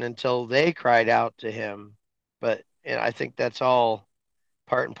wasn't until they cried out to him. But I think that's all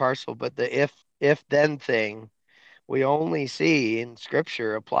part and parcel. But the if then thing we only see in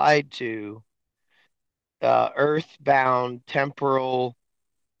scripture applied to earthbound temporal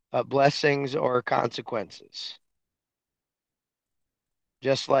blessings or consequences.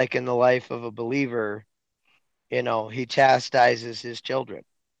 Just like in the life of a believer, he chastises his children.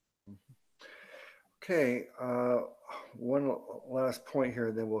 Okay. one last point here,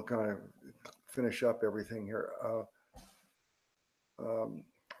 and then we'll kind of finish up everything here.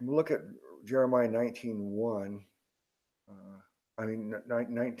 Look at Jeremiah 19:1. I mean,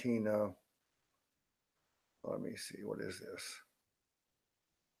 19. Let me see. What is this?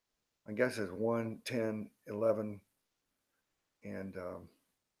 I guess it's 1, 10, 11, and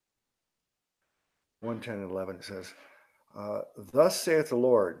 1, 10, and 11. It says, "Thus saith the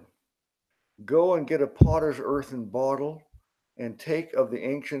Lord, go and get a potter's earthen bottle, and take of the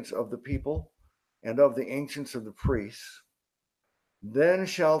ancients of the people, and of the ancients of the priests. Then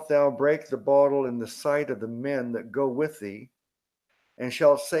shalt thou break the bottle in the sight of the men that go with thee, and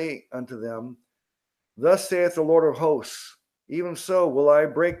shalt say unto them, Thus saith the Lord of hosts, even so will I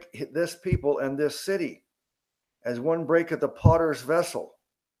break this people and this city, as one breaketh a potter's vessel,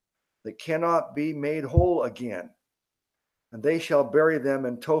 that cannot be made whole again. And they shall bury them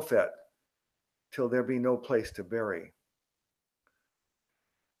in Tophet, till there be no place to bury."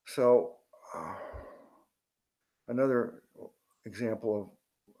 So, another example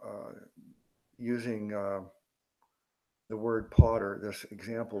of using the word potter, this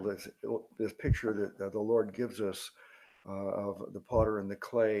example, this picture that the Lord gives us of the potter and the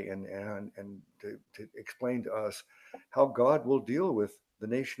clay, and to explain to us how God will deal with the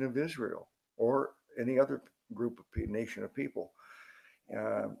nation of Israel or any other group of nation of people.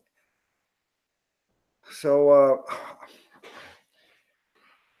 So,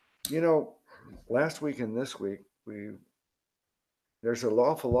 last week and this week, there's an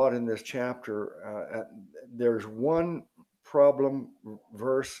awful lot in this chapter. There's one problem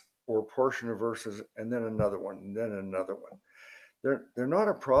verse or portion of verses, and then another one, and then another one. They're not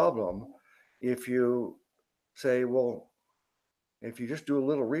a problem if you say, well, if you just do a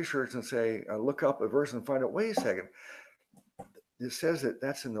little research and say, look up a verse and find out, wait a second, it says that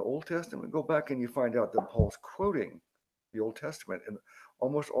that's in the Old Testament. Go back and you find out that Paul's quoting the Old Testament in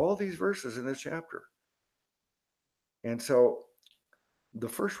almost all these verses in this chapter. And so the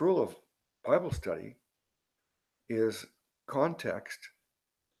first rule of Bible study is context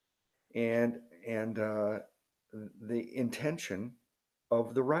and the intention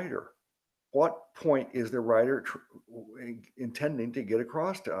of the writer. What point is the writer intending to get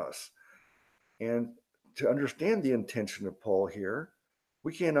across to us? And to understand the intention of Paul here,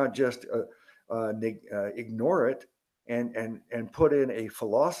 we cannot just ignore it and put in a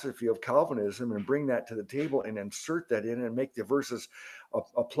philosophy of Calvinism and bring that to the table and insert that in and make the verses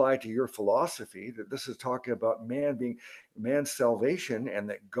apply to your philosophy. That this is talking about man's salvation, and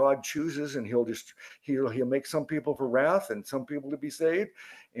that God chooses, and he'll make some people for wrath and some people to be saved,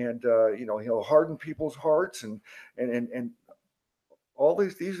 and he'll harden people's hearts and all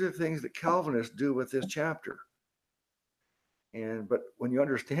these are things that Calvinists do with this chapter. But when you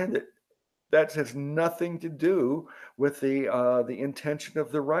understand it, that has nothing to do with the intention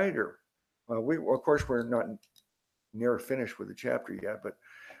of the writer. Of course, we're not near finished with the chapter yet, but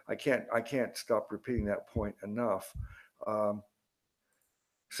I can't stop repeating that point enough.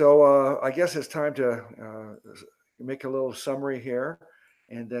 So I guess it's time to make a little summary here,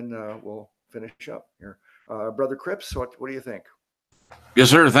 and then we'll finish up here. Brother Cripps, what do you think? Yes,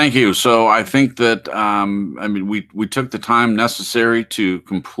 sir. Thank you. So I think that we took the time necessary to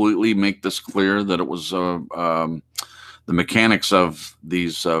completely make this clear that it was the mechanics of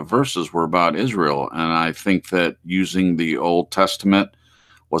these verses were about Israel, and I think that using the Old Testament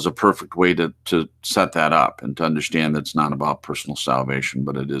was a perfect way to set that up and to understand that it's not about personal salvation,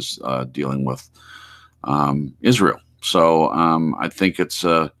 but it is dealing with Israel. So I think it's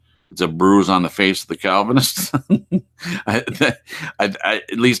a bruise on the face of the Calvinists. At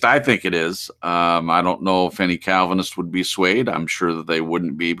least I think it is. I don't know if any Calvinist would be swayed. I'm sure that they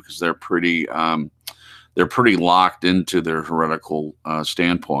wouldn't be, because they're pretty locked into their heretical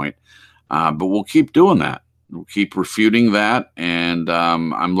standpoint. But we'll keep doing that. We'll keep refuting that, and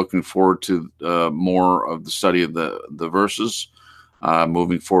I'm looking forward to more of the study of the verses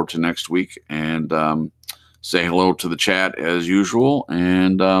moving forward to next week. And say hello to the chat as usual,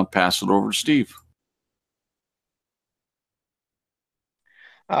 and pass it over to Steve.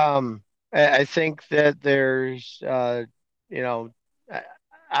 I think that there's,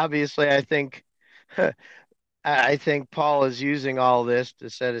 obviously, I think Paul is using all this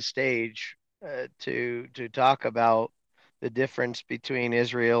to set a stage to talk about the difference between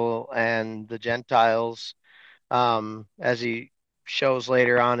Israel and the Gentiles, as he shows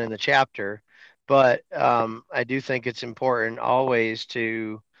later on in the chapter. But I do think it's important always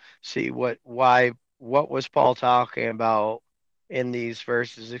to see what was Paul talking about in these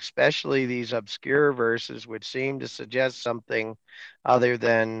verses, especially these obscure verses, which seem to suggest something other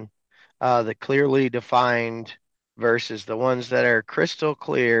than the clearly defined versus the ones that are crystal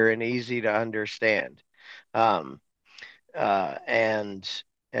clear and easy to understand. Um, uh, and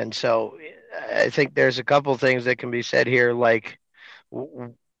and so I think there's a couple things that can be said here, like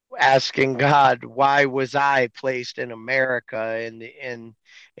asking God, why was I placed in America in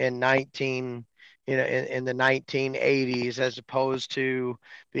 19 in the 1980s as opposed to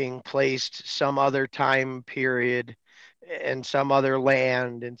being placed some other time period in some other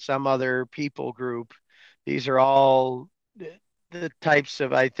land in some other people group. These are all the types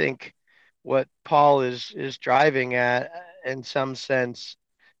of, I think, what Paul is driving at in some sense,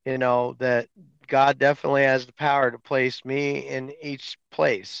 that God definitely has the power to place me in each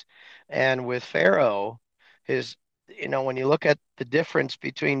place. And with Pharaoh, his, when you look at the difference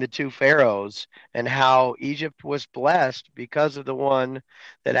between the two Pharaohs and how Egypt was blessed because of the one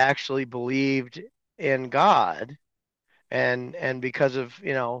that actually believed in God, and because of,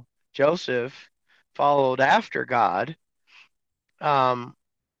 Joseph followed after God. Um,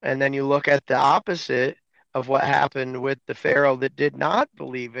 and then you look at the opposite of what happened with the Pharaoh that did not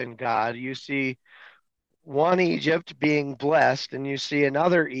believe in God. You see one Egypt being blessed, and you see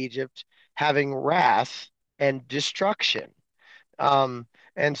another Egypt having wrath and destruction. Um,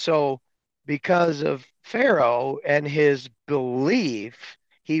 and so, because of Pharaoh and his belief,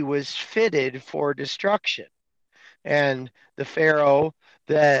 he was fitted for destruction. And the Pharaoh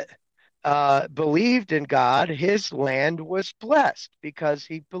that believed in God, his land was blessed because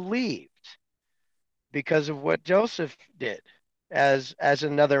he believed, because of what Joseph did as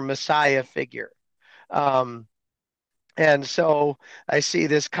another Messiah figure. Um, and so I see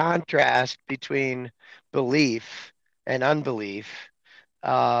this contrast between belief and unbelief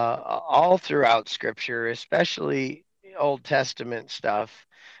all throughout Scripture, especially Old Testament stuff.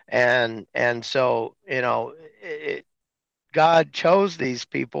 And so, God chose these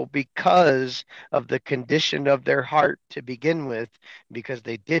people because of the condition of their heart to begin with, because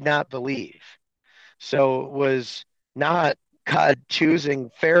they did not believe. So it was not God choosing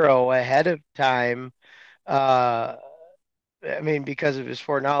Pharaoh ahead of time. Uh, I mean, because of his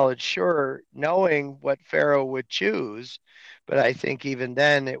foreknowledge, sure, knowing what Pharaoh would choose. But I think even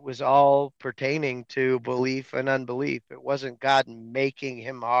then it was all pertaining to belief and unbelief. It wasn't God making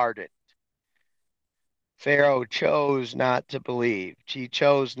him harden. Pharaoh chose not to believe. He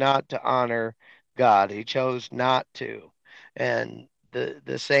chose not to honor God. He chose not to. And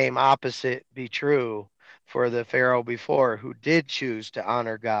the same opposite be true for the Pharaoh before, who did choose to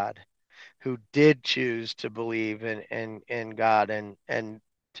honor God, who did choose to believe in God, and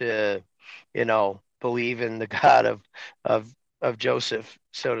to, believe in the God of of Joseph,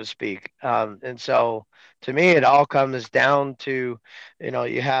 so to speak. And so to me, it all comes down to,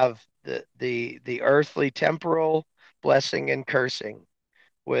 you have the earthly temporal blessing and cursing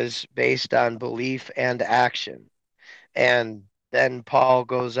was based on belief and action. And then Paul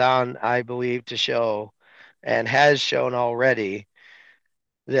goes on, I believe, to show, and has shown already,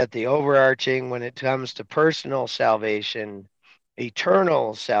 that the overarching, when it comes to personal salvation,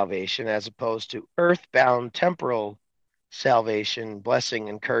 eternal salvation, as opposed to earthbound temporal salvation, blessing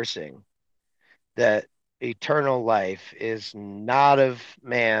and cursing, that eternal life is not of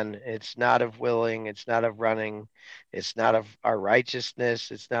man, it's not of willing, it's not of running, it's not of our righteousness,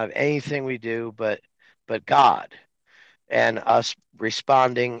 it's not of anything we do, but God, and us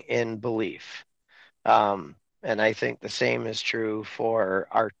responding in belief. Um, and I think the same is true for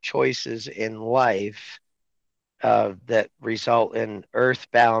our choices in life that result in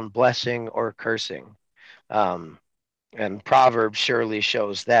earthbound blessing or cursing. Um, and Proverbs surely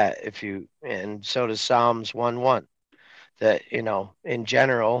shows that, and so does Psalms 1:1, that, in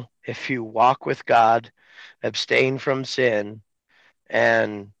general, if you walk with God, abstain from sin,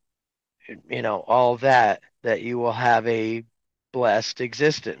 and, all that you will have a blessed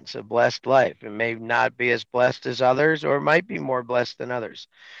existence, a blessed life. It may not be as blessed as others, or might be more blessed than others,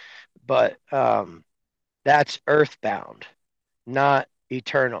 but that's earthbound, not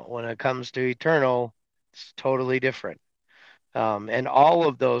eternal. When it comes to eternal, it's totally different. And all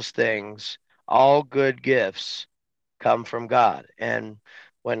of those things, all good gifts, come from God. And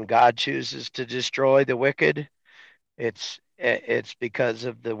when God chooses to destroy the wicked, it's because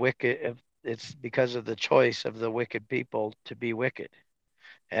of the wicked. It's because of the choice of the wicked people to be wicked.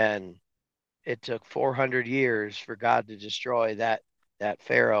 And it took 400 years for God to destroy that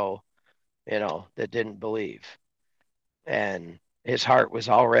Pharaoh, that didn't believe. And his heart was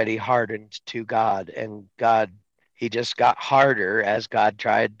already hardened to God, and God, he just got harder as God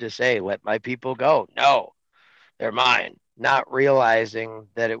tried to say, "Let my people go." No, they're mine, not realizing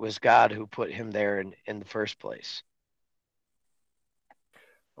that it was God who put him there in the first place.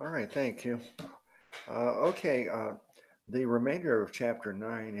 All right, thank you. Okay. The remainder of chapter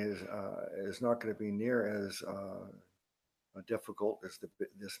 9 is not going to be near as difficult as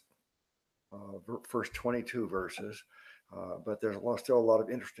this first 22 verses, but there's still a lot of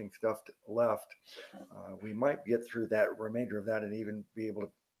interesting stuff left. We might get through that remainder of that and even be able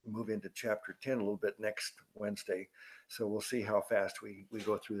to move into chapter 10 a little bit next Wednesday. So we'll see how fast we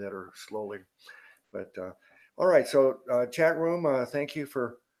go through that or slowly. But all right, so chat room, thank you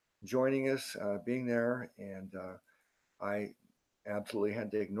for joining us, being there. And I absolutely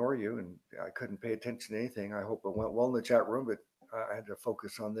had to ignore you and I couldn't pay attention to anything. I hope it went well in the chat room, but I had to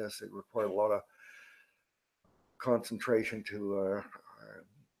focus on this. It required a lot of concentration to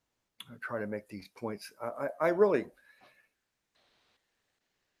try to make these points. I really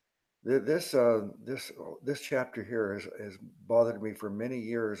this chapter here has bothered me for many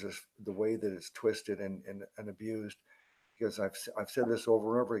years, as the way that it's twisted and abused. Because I've said this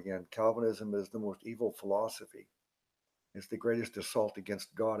over and over again. Calvinism is the most evil philosophy. It's the greatest assault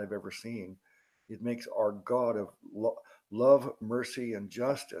against God I've ever seen. It makes our God of love, mercy, and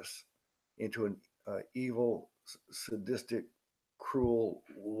justice into an evil, sadistic, cruel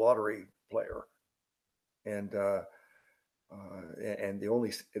lottery player, and the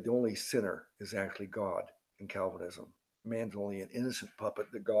only sinner is actually God in Calvinism. Man's only an innocent puppet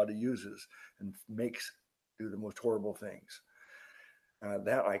that God uses and makes do the most horrible things.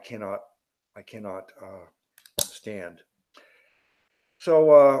 That I cannot stand.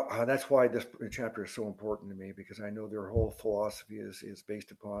 So that's why this chapter is so important to me, because I know their whole philosophy is based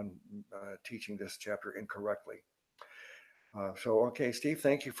upon teaching this chapter incorrectly. So, okay, Steve,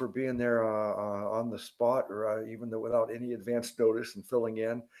 thank you for being there on the spot, or even though without any advance notice, and filling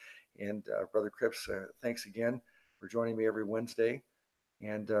in. And Brother Cripps, thanks again for joining me every Wednesday.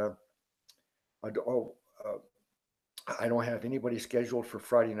 And I don't have anybody scheduled for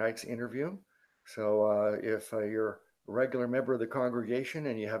Friday night's interview. So if you're a regular member of the congregation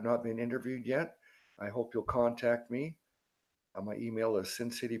and you have not been interviewed yet, I hope you'll contact me. My email is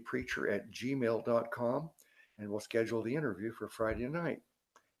sincitypreacher@gmail.com, and we'll schedule the interview for Friday night.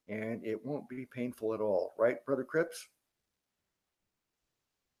 And it won't be painful at all, right, Brother Cripps?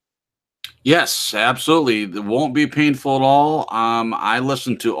 Yes, absolutely. It won't be painful at all. I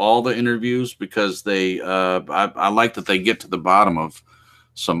listen to all the interviews because I like that they get to the bottom of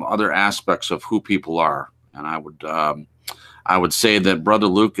some other aspects of who people are. And I would say that Brother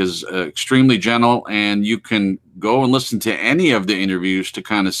Luke is extremely gentle, and you can go and listen to any of the interviews to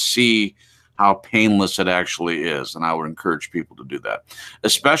kind of see how painless it actually is. And I would encourage people to do that,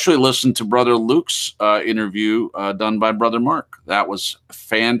 especially listen to Brother Luke's interview done by Brother Mark. That was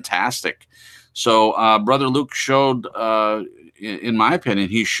fantastic. So Brother Luke showed, in my opinion,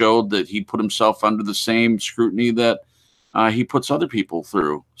 he showed that he put himself under the same scrutiny that he puts other people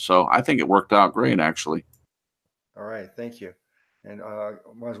through. So I think it worked out great, actually. All right, thank you. And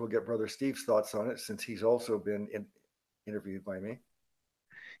might as well get Brother Steve's thoughts on it, since he's also been interviewed by me.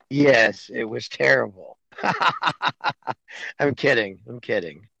 Yes, it was terrible. I'm kidding. I'm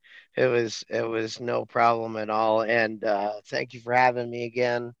kidding. It was no problem at all. And thank you for having me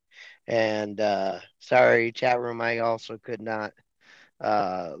again. And sorry, chat room, I also could not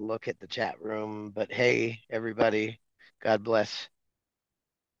look at the chat room. But hey, everybody, God bless.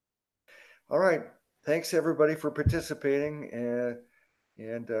 All right, thanks everybody for participating,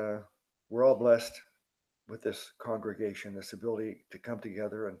 and we're all blessed with this congregation, this ability to come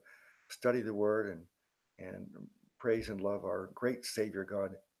together and study the Word and praise and love our great Savior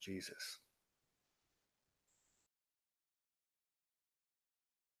God, Jesus.